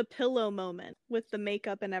the pillow moment with the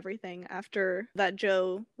makeup and everything after that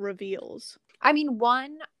Joe reveals? I mean,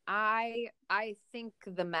 one, I think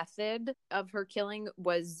the method of her killing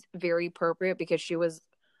was very appropriate because she was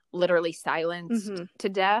literally silenced to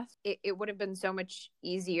death. It would have been so much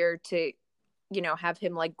easier to, have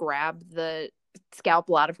him like grab the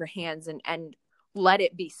scalpel out of her hands and let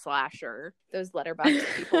it be slasher. Those letterbox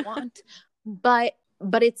people want. But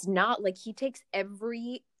it's not. Like, he takes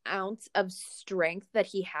every ounce of strength that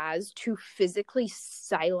he has to physically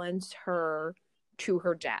silence her to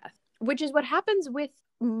her death, which is what happens with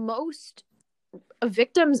most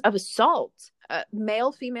victims of assault,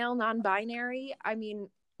 male, female, non-binary. I mean,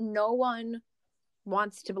 no one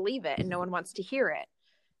wants to believe it and no one wants to hear it.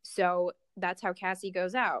 So that's how Cassie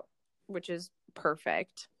goes out, which is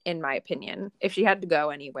perfect in my opinion. If she had to go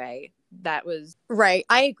anyway, that was right.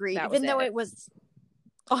 I agree. Even though it was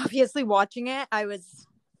obviously, watching it, I was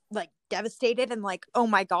like devastated and like, oh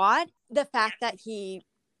my God, the fact that he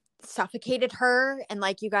suffocated her, and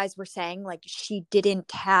like you guys were saying, like she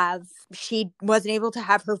wasn't able to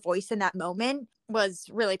have her voice in that moment, was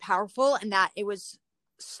really powerful, and that it was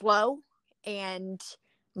slow and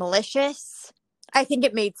malicious. I think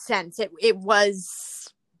it made sense. It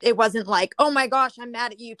wasn't like, oh my gosh, I'm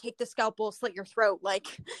mad at you, take the scalpel, slit your throat, like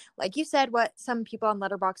you said, what some people on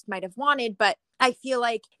Letterboxd might have wanted. But I feel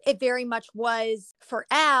like it very much was for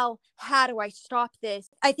Al, how do I stop this?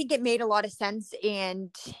 I think it made a lot of sense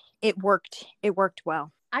and it worked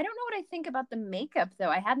well. I don't know what I think about the makeup though.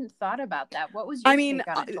 I hadn't thought about that. What was your take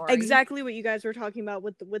on it, Tori? Exactly what you guys were talking about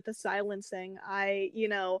with the silencing.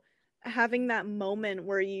 Having that moment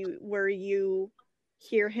where you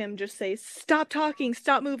hear him just say, stop talking,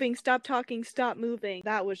 stop moving, stop talking, stop moving.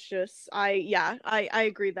 That was just, I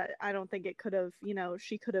agree that I don't think it could have,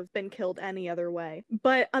 she could have been killed any other way.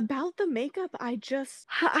 But about the makeup, I just,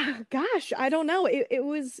 gosh, I don't know. It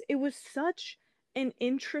was such an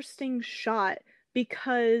interesting shot,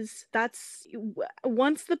 because that's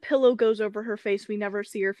once the pillow goes over her face, we never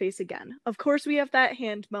see her face again. Of course, we have that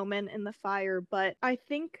hand moment in the fire, but I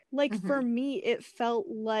think, for me, it felt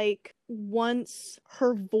like once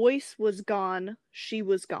her voice was gone, she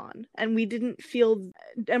was gone, and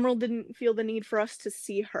Emerald didn't feel the need for us to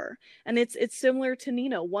see her. And it's similar to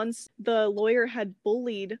Nina. Once the lawyer had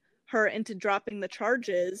bullied her into dropping the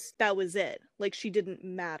charges, that was it. Like, she didn't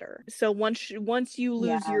matter. So once you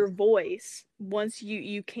lose your voice, once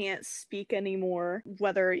you can't speak anymore,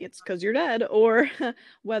 whether it's because you're dead or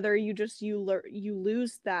whether you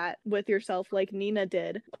lose that with yourself, like Nina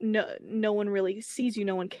did, no one really sees you,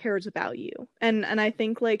 no one cares about you. And I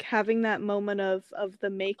think like having that moment of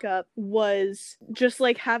the makeup was just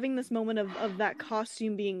like having this moment of that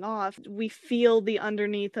costume being off. We feel the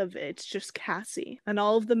underneath of it's just Cassie, and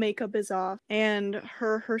all of the makeup is off, and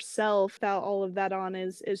herself without all of that on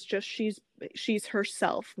is just she's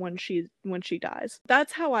herself when she dies.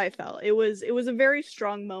 That's how I felt. It was a very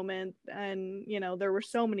strong moment, and there were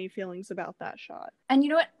so many feelings about that shot. And you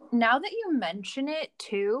know what, now that you mention it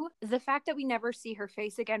too, the fact that we never see her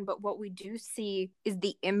face again, but what we do see is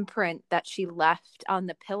the imprint that she left on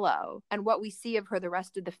the pillow, and what we see of her the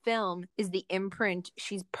rest of the film is the imprint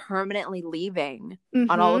she's permanently leaving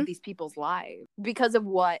on all of these people's lives because of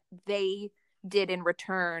what they did in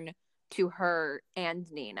return to her and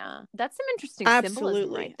Nina. That's some interesting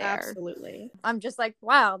symbolism right there. Absolutely. I'm just like,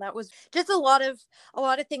 wow, that was just a lot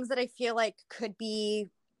of things that I feel like could be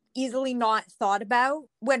easily not thought about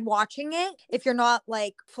when watching it, if you're not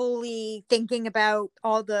like fully thinking about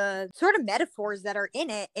all the sort of metaphors that are in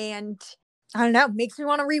it. And I don't know, makes me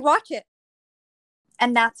want to rewatch it.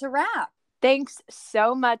 And that's a wrap. Thanks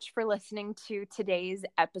so much for listening to today's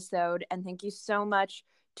episode, and thank you so much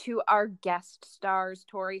to our guest stars,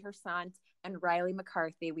 Tori Hersant and Riley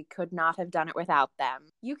McCarthy. We could not have done it without them.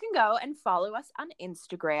 You can go and follow us on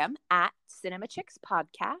Instagram at Cinema Chicks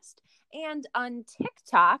Podcast and on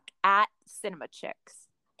TikTok at Cinema Chicks.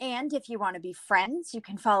 And if you want to be friends, you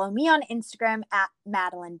can follow me on Instagram at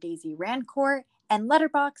Madeline Daisy Rancourt and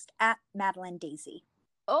Letterboxd at Madeline Daisy.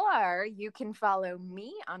 Or you can follow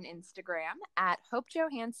me on Instagram at Hope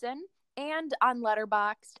Johansson and on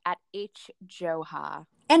Letterboxd at HJoha.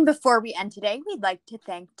 And before we end today, we'd like to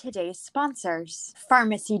thank today's sponsors: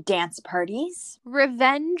 Pharmacy Dance Parties,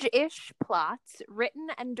 Revenge-ish plots written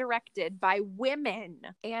and directed by women,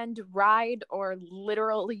 and Ride or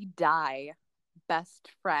Literally Die, best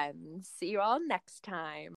friends. See you all next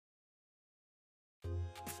time.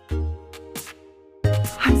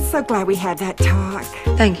 I'm so glad we had that talk.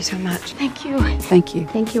 Thank you so much. Thank you. Thank you.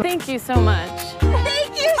 Thank you. Thank you so much.